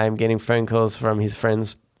up, but I'm getting phone calls from his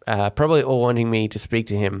friends, probably all wanting me to speak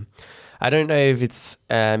to him. I don't know if it's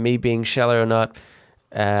me being shallow or not,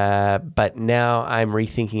 but now I'm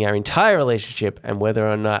rethinking our entire relationship and whether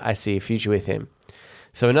or not I see a future with him.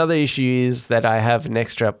 So another issue is that I have an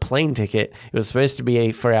extra plane ticket. It was supposed to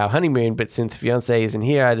be for our honeymoon, but since fiance isn't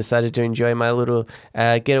here, I decided to enjoy my little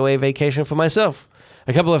getaway vacation for myself.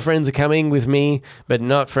 A couple of friends are coming with me, but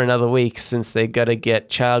not for another week since they got to get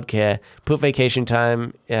childcare, put vacation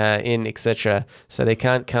time in, etc. So they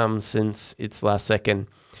can't come since it's last second.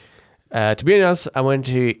 To be honest, I wanted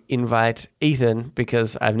to invite Ethan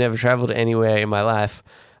because I've never traveled anywhere in my life.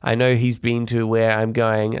 I know he's been to where I'm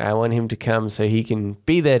going, and I want him to come so he can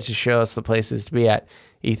be there to show us the places to be at.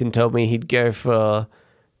 Ethan told me he'd go for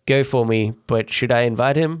me, but should I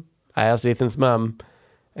invite him? I asked Ethan's mum,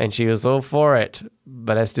 and she was all for it,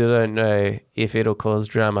 but I still don't know if it'll cause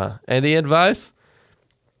drama. Any advice?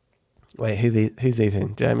 Wait, who's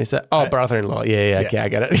Ethan? Did I miss that? Oh, brother-in-law. Yeah. Okay, I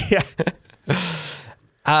got it. Yeah.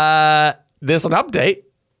 There's an update.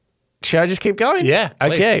 Should I just keep going? Yeah,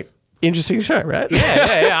 please. Okay. Interesting show, right?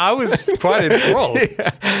 Yeah. I was quite enthralled.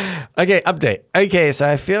 Okay, update. Okay, so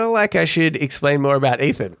I feel like I should explain more about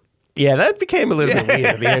Ethan. Yeah, that became a little bit weird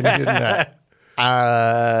at the end, didn't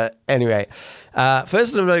it? Anyway,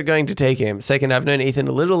 first, I'm not going to take him. Second, I've known Ethan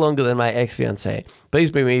a little longer than my ex-fiancé. Please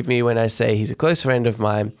believe me when I say he's a close friend of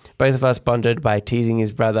mine. Both of us bonded by teasing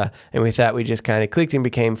his brother, and with that, we just kind of clicked and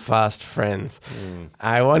became fast friends.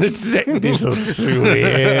 I wanted to take... This is so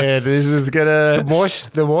weird. This is gonna...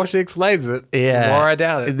 The more she explains it, the more I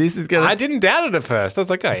doubt it. This is gonna... I didn't doubt it at first. I was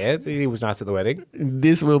like, oh yeah, he was nice at the wedding.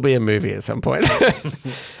 This will be a movie at some point.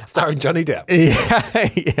 Starring Johnny Depp.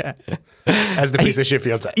 Yeah. As the piece of shit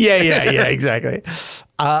fiance. Yeah, exactly.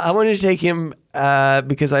 I wanted to take him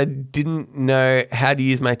because I didn't know how to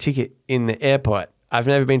use my ticket in the airport. I've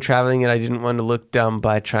never been traveling and I didn't want to look dumb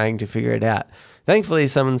by trying to figure it out. Thankfully,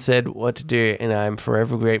 someone said what to do and I'm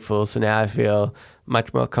forever grateful, so now I feel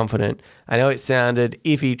much more confident. I know it sounded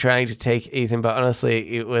iffy trying to take Ethan, but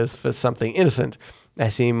honestly, it was for something innocent. I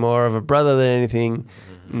see him more of a brother than anything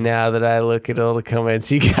now that I look at all the comments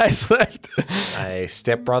you guys left. A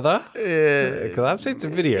stepbrother? Because I've seen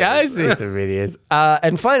some videos. Yeah, I've seen some videos.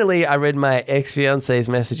 And finally, I read my ex-fiance's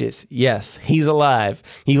messages. Yes, he's alive.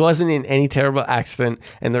 He wasn't in any terrible accident,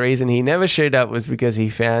 and the reason he never showed up was because he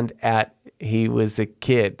found out he was a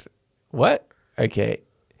kid. What? Okay.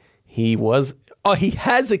 He has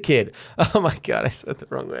a kid. Oh my God, I said the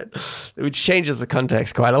wrong word. Which changes the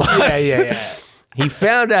context quite a lot. Yeah. He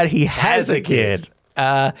found out he has a kid.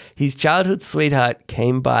 His childhood sweetheart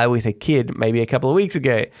came by with a kid maybe a couple of weeks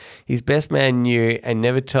ago. His best man knew and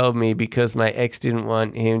never told me because my ex didn't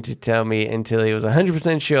want him to tell me until he was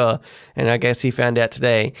 100% sure, and I guess he found out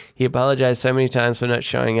today. He apologized so many times for not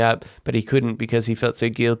showing up, but he couldn't because he felt so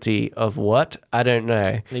guilty of what? I don't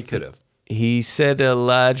know. He could have. He said a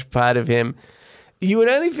large part of him... You would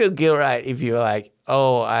only feel guilt, right, if you were like,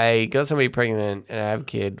 oh, I got somebody pregnant and I have a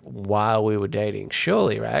kid while we were dating.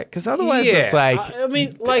 Surely, right? Because otherwise it's like, I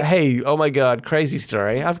mean, like, hey, oh my God, crazy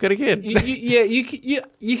story. I've got a kid.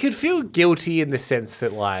 You could feel guilty in the sense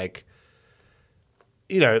that, like,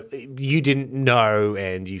 you know, you didn't know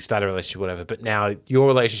and you started a relationship, whatever, but now your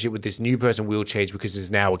relationship with this new person will change because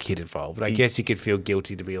there's now a kid involved. I guess you could feel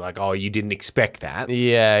guilty to be like, oh, you didn't expect that.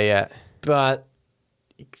 Yeah. But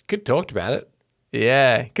you could have talked about it.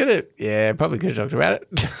 Yeah, could have. Yeah, probably could have talked about it.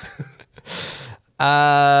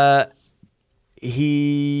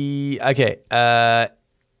 He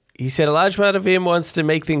said a large part of him wants to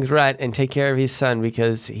make things right and take care of his son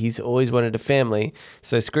because he's always wanted a family.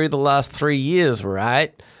 So screw the last 3 years,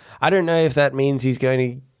 right? I don't know if that means he's going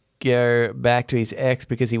to go back to his ex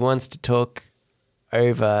because he wants to talk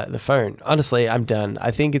over the phone. Honestly, I'm done.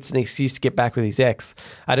 I think it's an excuse to get back with his ex.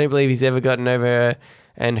 I don't believe he's ever gotten over her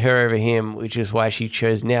and her over him, which is why she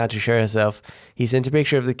chose now to show herself. He sent a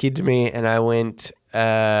picture of the kid to me, and I went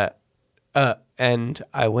over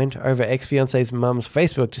ex-fiance's mum's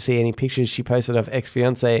Facebook to see any pictures she posted of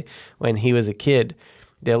ex-fiance when he was a kid.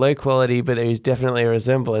 They're low quality, but there is definitely a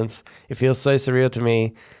resemblance. It feels so surreal to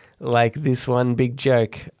me, like this one big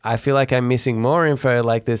joke. I feel like I'm missing more info,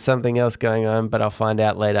 like there's something else going on, but I'll find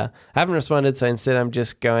out later. I haven't responded, so instead I'm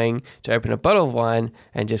just going to open a bottle of wine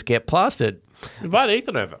and just get plastered. Invite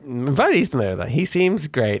Ethan over. He seems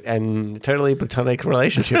great and totally platonic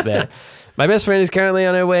relationship there. My best friend is currently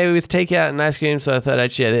on her way with takeout and ice cream, so I thought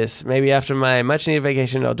I'd share this. Maybe after my much-needed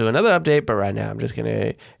vacation, I'll do another update, but right now I'm just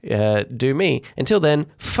going to do me. Until then,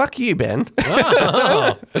 fuck you, Ben.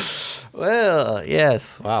 Oh. Well,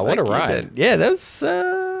 yes. Wow, what a ride. Ben. Yeah, that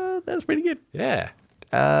was pretty good. Yeah.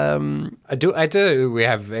 I do. We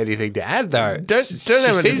have anything to add though? Don't she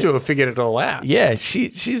have seems to have figured it all out. Yeah,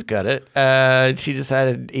 she's got it. She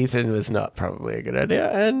decided Ethan was not probably a good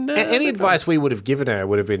idea. And any advice we would have given her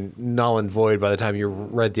would have been null and void by the time you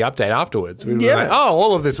read the update afterwards. We were like, oh,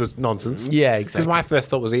 all of this was nonsense. Yeah, exactly. Because my first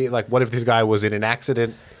thought was like, what if this guy was in an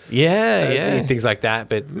accident? Yeah. Things like that.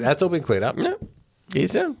 But that's all been cleared up. Yeah,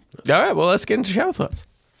 he's done. All right, well, let's get into shower thoughts.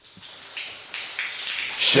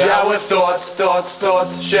 Shower thoughts, shower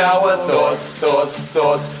thoughts, shower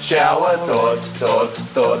thoughts, shower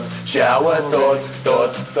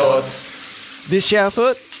thoughts. This shower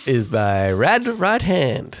thought is by Rad Right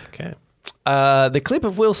Hand. Okay. The clip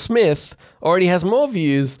of Will Smith already has more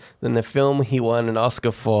views than the film he won an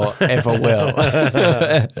Oscar for ever will.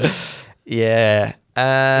 Yeah. You didn't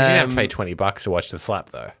have to pay $20 to watch The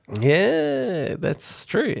Slap, though. Yeah, that's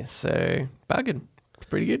true. So, bargain. It's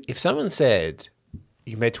pretty good. If someone said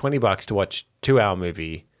you made $20 to watch a 2-hour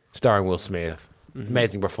movie starring Will Smith,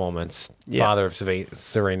 amazing performance, Yeah. father of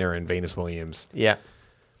Serena and Venus Williams, Yeah.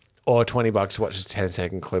 or $20 to watch a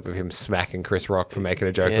 10-second clip of him smacking Chris Rock for making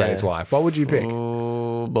a joke about his wife, what would you pick?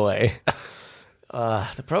 Oh, boy.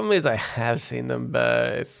 The problem is I have seen them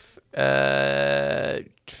both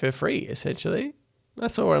for free, essentially. I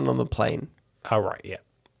saw one on the plane. Oh, right, yeah.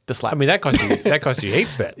 The Slap. I mean, that cost you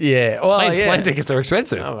heaps then. yeah. Well, Plane, yeah. plane tickets are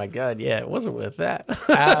expensive. Oh, my God. Yeah, it wasn't worth that.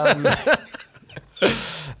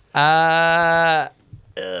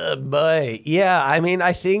 Boy, yeah. I mean,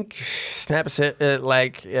 I think snap second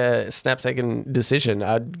decision.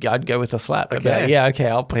 I'd go with a slap. Okay. Okay.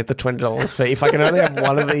 I'll pay the $20 for if I can only have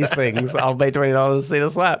one of these things. I'll pay $20 to see the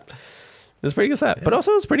slap. It's a pretty good slap, but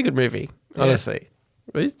also it's a pretty good movie. Honestly,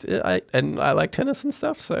 I like tennis and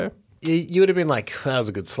stuff. So You would have been like, that was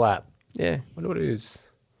a good slap. yeah, I wonder what it is.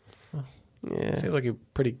 yeah. Seems like a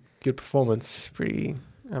pretty good performance. Pretty.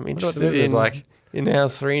 I'm what the interested movie was in like. in how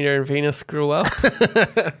Serena and Venus grew up.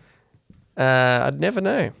 I'd never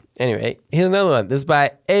know. Anyway, here's another one. This is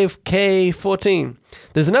by AFK14.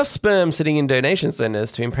 There's enough sperm sitting in donation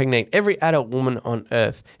centers to impregnate every adult woman on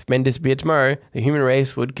Earth. If men disappeared tomorrow, the human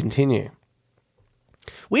race would continue.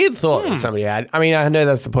 Weird thought that somebody had. I mean, I know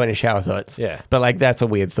that's the point of shower thoughts. Yeah. But like, that's a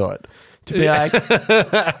weird thought. To be like,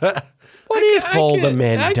 what if all the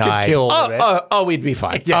men I could died? kill all the men. Oh, we'd be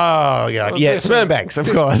fine. Oh, God. Yeah, Just sperm banks, of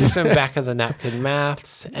course. Some back of the napkin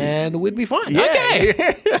maths, and we'd be fine. Yeah.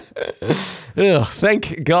 Okay. Ugh,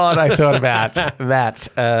 thank God I thought about that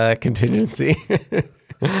contingency. Here's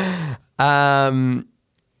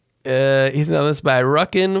another. This by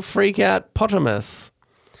Rockin' Freakoutpotamus.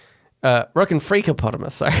 Rockin'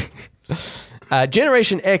 Freakopotamus, sorry.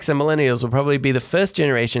 Generation X and millennials will probably be the first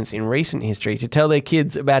generations in recent history to tell their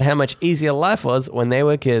kids about how much easier life was when they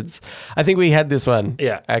were kids. I think we had this one.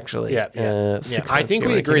 Yeah. Actually. Yeah. 6 I months think ago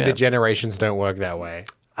we when it came agreed that out. generations don't work that way.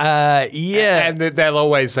 Yeah. And that they'll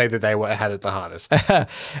always say that they had it the hardest.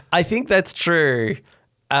 I think that's true.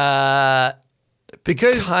 Because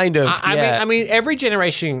Kind of, yeah. I mean, every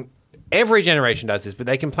generation does this, but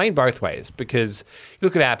they complain both ways. Because you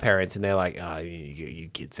look at our parents and they're like, "Oh, you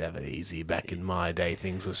kids have it easy. Back in my day,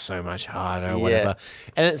 things were so much harder, whatever."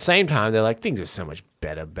 And at the same time, they're like, "Things are so much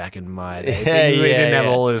better back in my day. We didn't have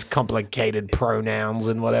all those complicated pronouns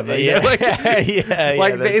and whatever." You know, like, that's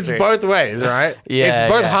it's true. both ways, right? Yeah,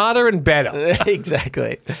 it's both yeah. harder and better.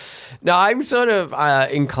 Exactly. No, I'm sort of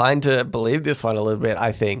inclined to believe this one a little bit,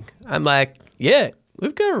 I think. I'm like, yeah,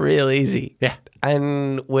 we've got it real easy. Yeah.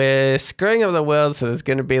 And we're screwing up the world, so there's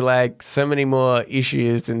going to be like so many more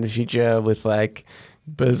issues in the future with like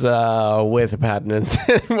bizarre weather patterns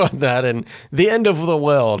and whatnot, and the end of the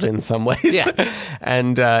world in some ways. Yeah.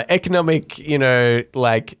 And economic,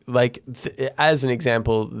 as an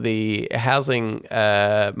example, the housing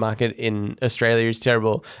market in Australia is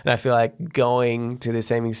terrible, and I feel like going to the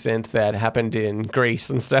same extent that happened in Greece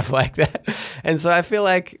and stuff like that. And so I feel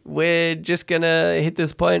like we're just gonna hit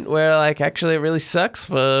this point where like actually it really sucks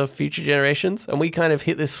for future generations, and we kind of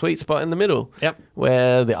hit this sweet spot in the middle. Yep.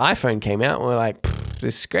 Where the iPhone came out, and we're like,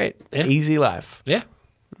 this is great, easy life. Yeah.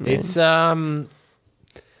 It's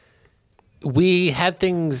we had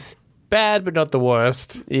things bad but not the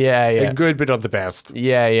worst. Yeah, yeah, And good but not the best.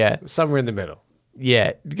 yeah. Somewhere in the middle.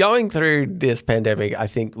 Yeah, going through this pandemic, I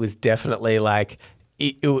think was definitely like,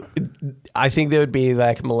 I think there would be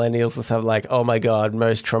like millennials and stuff like, oh my God,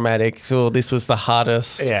 most traumatic. Oh, this was the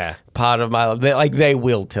hardest part of my life. They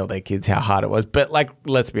will tell their kids how hard it was. But like,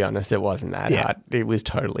 let's be honest, it wasn't that hard. It was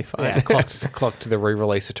totally fine. Yeah, clock to the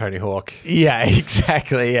re-release of Tony Hawk. Yeah,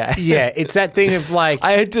 exactly. Yeah. Yeah, it's that thing of like...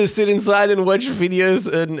 I had to sit inside and watch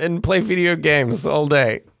videos and play video games all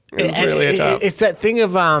day. It was really tough. It's that thing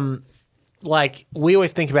of... like, we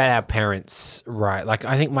always think about our parents, right? Like,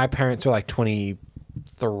 I think my parents were like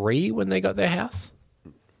 23 when they got their house.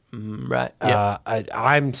 Right. Yeah.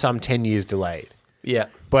 I'm some 10 years delayed. Yeah.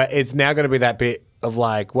 But it's now going to be that bit of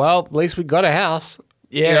like, well, at least we got a house.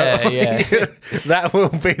 Yeah, yeah. That will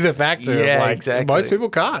be the factor. Yeah, of like, exactly. Most people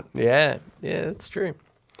can't. Yeah, that's true.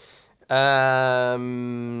 All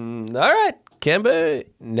right, Cambo,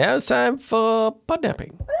 now it's time for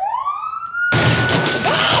podnapping.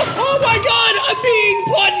 Oh my God, I'm being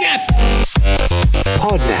podnapped!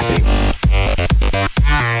 Podnapping.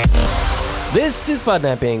 This This is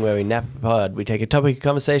Podnapping, where we nap a pod. We take a topic of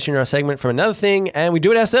conversation or a segment from another thing, and we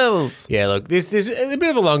do it ourselves. Yeah, look, this is a bit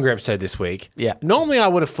of a longer episode this week. Yeah. Normally I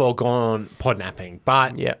would have foregone podnapping,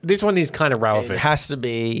 but Yeah. this one is kind of It relevant. has to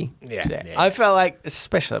be Yeah, today. yeah. I felt like it's a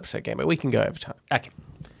special episode game, but we can go over time. Okay.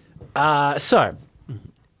 So,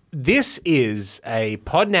 this is a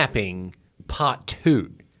podnapping part 2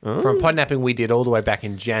 from podnapping we did all the way back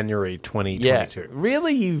in January 2022.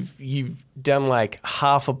 Really, you've done like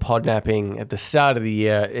half a podnapping at the start of the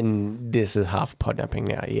year, and this is half podnapping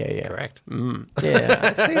now. Yeah. Correct. Yeah,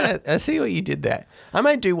 I see that. I see what you did there. I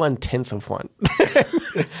might do 1/10 of one.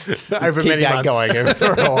 Over Keep many that months. going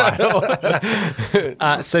for a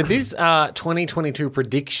while. So these are 2022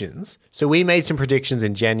 predictions. So we made some predictions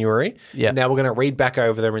in January. Yeah. Now we're going to read back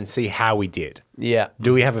over them and see how we did. Yeah.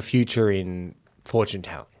 Do we have a future in fortune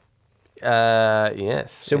telling?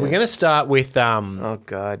 Yes. So we're going to start with Oh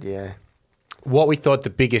God, yeah. what we thought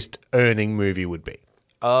the biggest earning movie would be.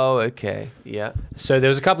 Oh, okay. Yeah. So there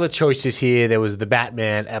was a couple of choices here. There was The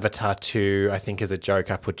Batman, Avatar 2. I think as a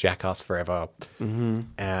joke, I put Jackass Forever.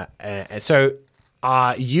 Mm-hmm. So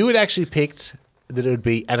you had actually picked that it would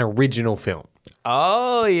be an original film.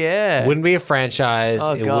 Oh, yeah. It wouldn't be a franchise.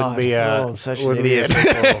 Oh, it God. wouldn't be a. I'm such it an wouldn't be a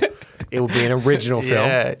idiot. sequel. It would be an original film.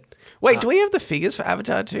 Yeah. Wait, do we have the figures for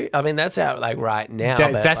Avatar 2? I mean, that's out like right now.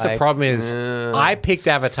 but, That's the like, problem is I picked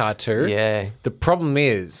Avatar 2. Yeah. The problem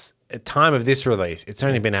is at time of this release, it's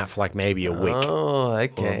only been out for like maybe a week. Oh, Or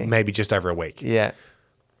okay. maybe just over a week. Yeah.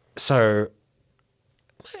 So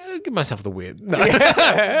I'll give myself the win. No.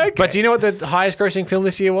 But do you know what the highest grossing film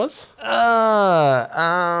this year was?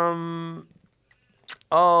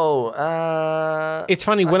 It's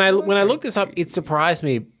funny when I looked this up, it surprised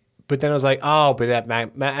me. But then I was like, oh, but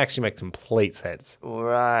that actually makes complete sense.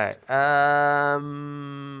 Right. I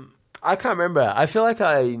can't remember. I feel like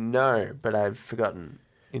I know, but I've forgotten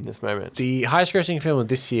in this moment. The highest grossing film of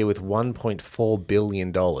this year with $1.4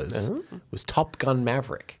 billion was Top Gun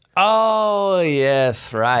Maverick. Oh,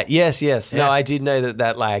 yes, right. Yes. No, Yeah. I did know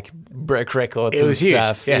that like broke records It and was huge.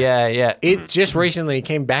 stuff. Yeah. Yeah. It just recently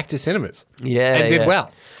came back to cinemas. Yeah, And did yeah.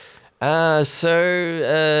 well. It's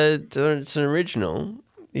an original,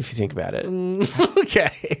 if you think about it.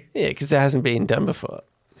 Okay. Yeah, because it hasn't been done before.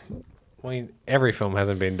 I mean, every film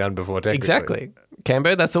hasn't been done before, technically. Exactly.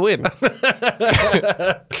 Cambo, that's a win.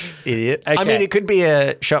 Idiot. I Okay. mean, it could be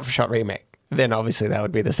a shot-for-shot remake. Then obviously that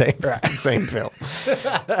would be the same, same film.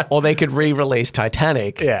 Or they could re-release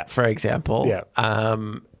Titanic, Yeah. for example. Yeah.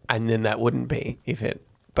 And then that wouldn't be if it...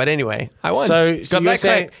 But anyway, I won. So Got you're that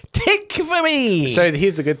saying- correct. Tick for me! So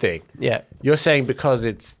here's the good thing. yeah. You're saying because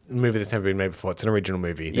it's a movie that's never been made before, it's an original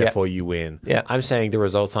movie, therefore you win. Yeah. I'm saying the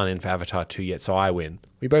results aren't in for Avatar 2 yet, so I win.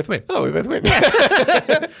 We both win. Oh, we both win.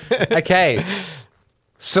 Okay.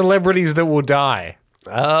 Celebrities that will die.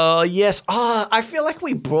 Oh, yes. Oh, I feel like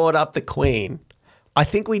we brought up the Queen. I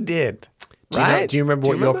think we did. Do you remember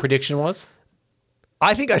what your prediction was?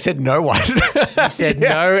 I think I said no one. You said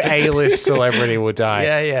no A-list celebrity will die.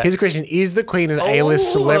 Yeah. Here's a question. Is the Queen an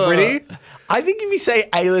A-list celebrity? I think if you say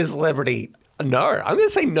A-list celebrity, no. I'm going to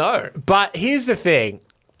say no. But here's the thing.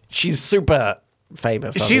 She's super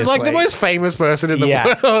famous. She's like the obviously. most famous person in the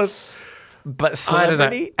Yeah. world. But I don't know.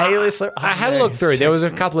 celebrity, A-list. I had a look through. There was a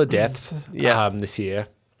couple of deaths Yeah. this year.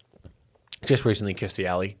 Just recently, Kirstie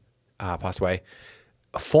Alley passed away.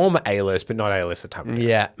 A former A-list, but not A-list at the time.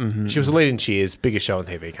 Yeah. Mm-hmm. She was a lead in Cheers, biggest show on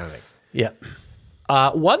TV kind of thing. Yeah.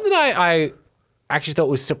 One that I actually thought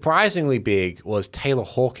was surprisingly big was Taylor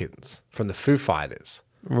Hawkins from the Foo Fighters.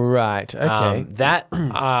 Right. Okay.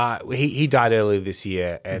 He died earlier this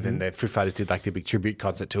year, and then the Foo Fighters did like the big tribute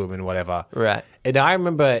concert to him and whatever. Right. And I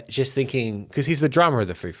remember just thinking, because he's the drummer of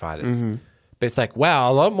the Foo Fighters, but it's like,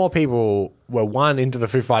 wow, a lot more people were one into the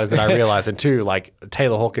Foo Fighters than I realized, and two, like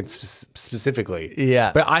Taylor Hawkins specifically.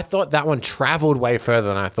 Yeah. But I thought that one traveled way further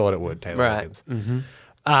than I thought it would. Taylor Right. Hawkins.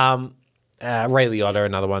 Ray Liotta,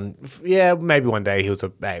 another one. Yeah, maybe one day he was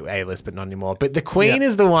a A-list, but not anymore. But the Queen Yeah.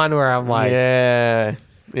 is the one where I'm like, yeah.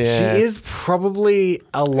 she is probably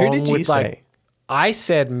along did you with like. say? I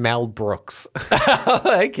said Mel Brooks.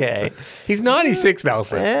 Okay. He's 96,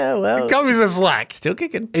 Nelson. Yeah, well. Cut me some slack. Still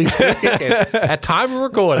kicking. He's still kicking. At time of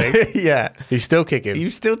recording, Yeah. he's still kicking.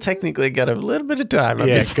 You've still technically got a little bit of time. I'm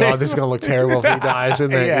Yeah, just God, this is going to look terrible if he dies in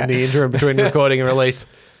the Yeah. in the interim between recording and release.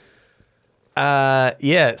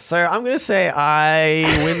 Yeah, so I'm going to say I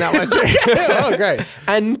win that one too. Oh, great.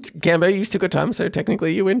 And Cambo, you still got time, so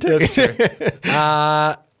technically you win too. That's true.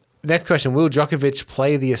 Next question. Will Djokovic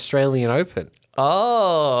play the Australian Open?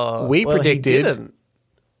 Oh. We predicted- He didn't.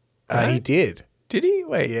 He did. Did he?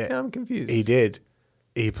 Wait, Yeah. now I'm confused. He did.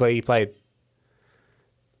 He played.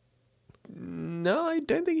 No, I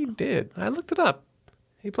don't think he did. I looked it up.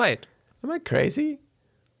 He played. Am I crazy?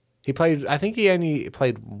 He played. I think he only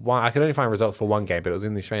played one. I could only find results for one game, but it was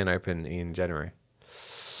in the Australian Open in January.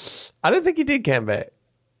 I don't think he did, Cambo.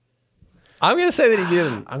 I'm going to say that he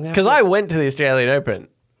didn't. Because I went to the Australian Open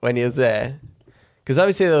when he was there. Because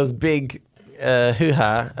obviously there was big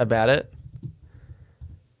hoo-ha about it.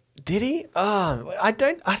 Did he? Oh, I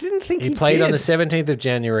didn't think he played did. on the 17th of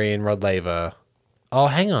January in Rod Laver. Oh,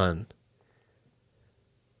 hang on.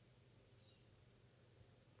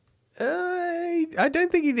 I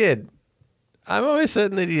don't think he did. I'm almost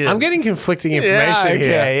certain that he did. I'm getting conflicting information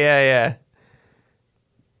here.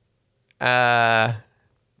 Yeah.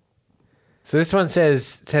 So this one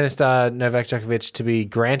says tennis star Novak Djokovic to be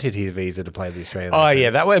granted his visa to play the Australian Oh, Open. yeah,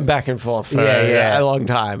 that went back and forth for Yeah. a long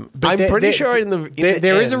time. But I'm pretty sure in the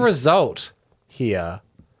there is a end- result here.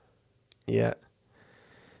 Yeah.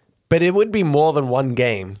 But it would be more than one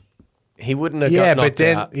game. He wouldn't have Yeah, got knocked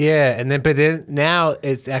out. but then now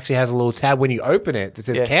it actually has a little tab when you open it that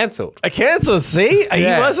says Yeah. cancelled. I cancelled, see?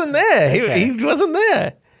 Yeah. He wasn't there. Okay. He wasn't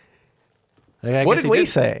there. Okay, I What guess did he we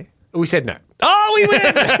say? We said no. Oh, we win!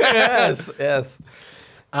 yes.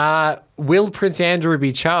 Will Prince Andrew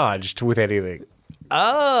be charged with anything?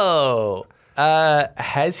 Oh.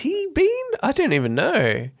 Has he been? I don't even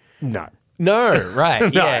know. No. No, right. No,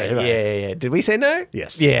 yeah, no. yeah. Did we say no?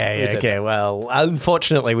 Yes. Yeah, We said okay. Well,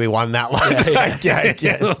 unfortunately, we won that one. I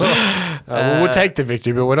guess. We'll take the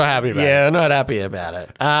victory, but we're not happy about Yeah, I'm not happy about it.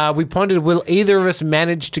 it. We pondered, will either of us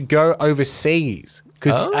manage to go overseas?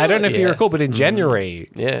 Because I don't know if you yes. recall, but in January,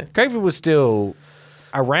 Yeah. COVID was still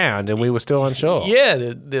around and we were still unsure.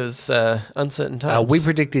 Yeah, there was uncertain times. We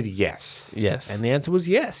predicted yes. Yes. And the answer was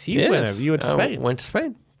yes. You Yes. went over. You went to Spain. Went to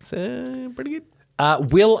Spain. So, pretty good.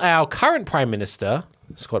 Will our current Prime Minister,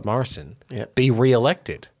 Scott Morrison, Yep. be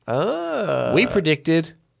re-elected? Oh. We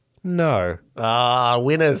predicted no.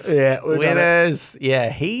 Winners. Yeah, we've done it. winners. Yeah,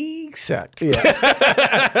 he sucked. Here's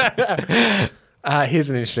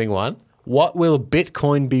an interesting one. What will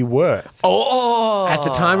Bitcoin be worth? Oh. At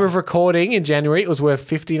the time of recording in January, it was worth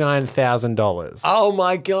 $59,000. Oh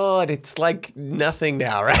my God. It's like nothing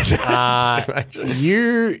now, right?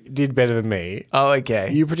 You did better than me. Oh,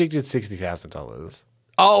 okay. You predicted $60,000.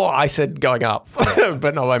 Oh, I said going up,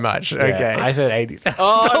 but not by much. Okay. Yeah, I said $80,000.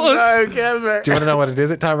 Oh, no, Kevin. Do you want to know what it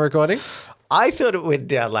is at time of recording? I thought it went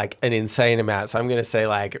down like an insane amount. So I'm going to say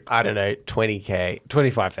like, I don't know, 20K.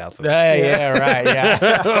 $25,000. Yeah, right.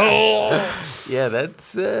 Yeah. Yeah,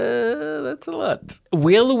 that's a lot.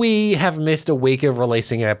 Will we have missed a week of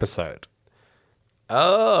releasing an episode?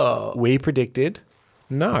 Oh. We predicted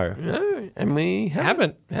no. No, and we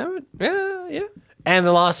haven't. Yeah. And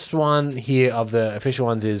the last one here of the official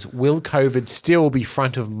ones is, will COVID still be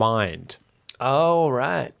front of mind? Oh,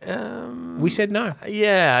 right. We said no.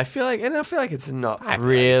 Yeah, I feel like it's not I think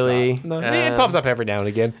really. it's not. No. It pops up every now and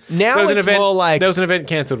again. Now There was an it's event, more like- there was an event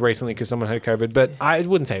cancelled recently because someone had COVID, but I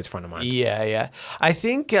wouldn't say it's front of mind. Yeah. I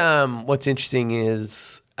think what's interesting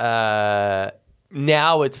is now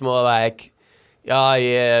it's more like, oh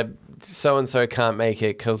yeah, so and so can't make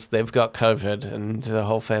it because they've got COVID and the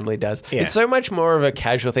whole family does. Yeah. It's so much more of a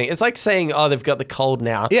casual thing. It's like saying, oh, they've got the cold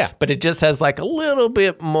now. Yeah. But it just has like a little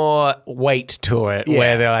bit more weight to it Yeah.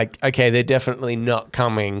 where they're like, okay, they're definitely not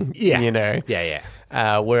coming. Yeah. You know? Yeah.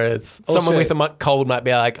 Whereas Also- someone with a cold might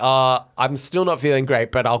be like, oh, I'm still not feeling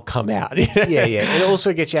great, but I'll come out. Yeah. It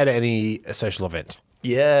also gets you out of any social event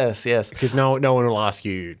Yes. because no one will ask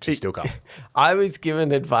you to still come. I was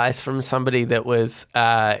given advice from somebody that was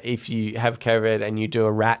if you have COVID and you do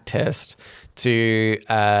a rat test, to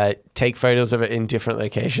take photos of it in different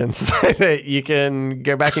locations so that you can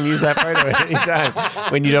go back and use that photo at any time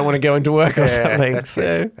when you don't want to go into work or something.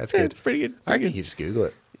 So That's good. It's pretty good. I reckon you just Google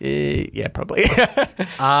it. Yeah, probably.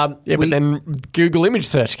 Yeah, but then Google image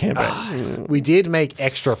search campaign. we did make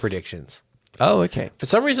extra predictions. Oh, okay. For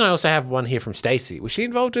some reason, I also have one here from Stacey. Was she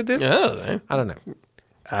involved in this? I don't know. I don't know.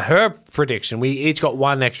 Her prediction, we each got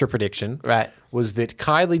one extra prediction, Right. was that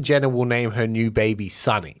Kylie Jenner will name her new baby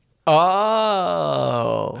Sonny.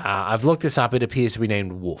 Oh. I've looked this up. It appears to be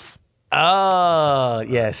named Wolf. Oh,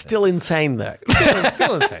 yeah. Still insane, though.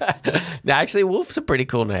 Still insane. No, actually, Wolf's a pretty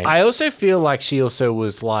cool name. I also feel like she also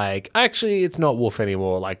was like, actually, it's not Wolf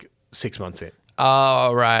anymore, like 6 months in.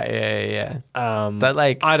 Oh, right. Yeah. That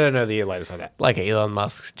like I don't know the latest on that. like Elon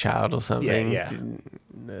Musk's child or something. Yeah.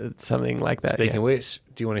 Something like that. Speaking yeah. of which,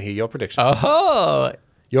 do you want to hear your prediction? Oh.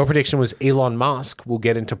 Your prediction was Elon Musk will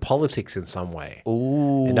get into politics in some way.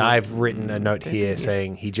 Ooh. And I've written a note here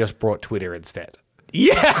saying he just brought Twitter instead.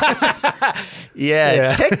 Yeah.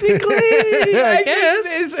 Technically, I guess. guess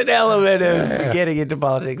there's an element of getting into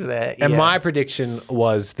politics there. And yeah. my prediction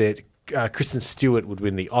was that Kristen Stewart would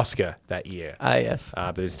win the Oscar that year. Ah, yes.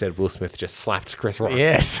 But instead, Will Smith just slapped Chris Rock.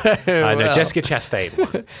 Yes. No, Well. Jessica Chastain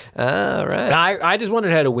won. Ah, right. I just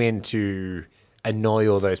wanted her to win to annoy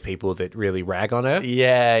all those people that really rag on her.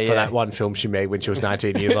 Yeah, For that one film she made when she was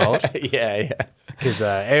 19 years old. yeah. Because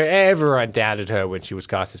everyone doubted her when she was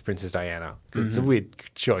cast as Princess Diana. It's a weird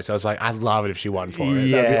choice. I was like, I'd love it if she won for it. That'd be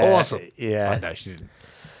Yeah, awesome. yeah. But no, she didn't.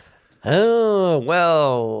 Oh,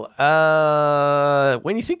 well,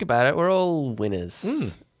 when you think about it, we're all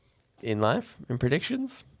winners in life, in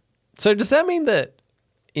predictions. So does that mean that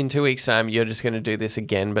in 2 weeks' time, you're just going to do this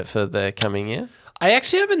again, but for the coming year? I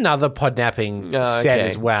actually have another podnapping set okay.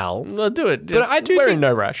 as well. Well, do it. But I do we're think- in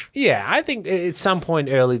no rush. Yeah, I think at some point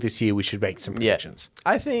early this year we should make some predictions.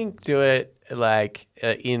 I think do it like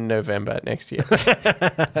in November next year.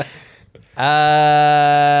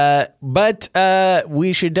 But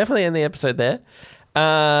we should definitely end the episode there.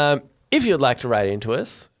 If you'd like to write into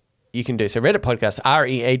us, you can do so. Reddit podcast,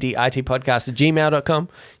 READIT podcast at gmail.com.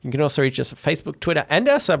 You can also reach us at Facebook, Twitter, and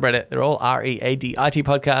our subreddit. They're all READIT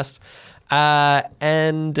podcast.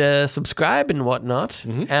 And subscribe and whatnot.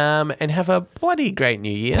 And have a bloody great new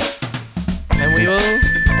year. And we will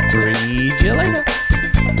read you later.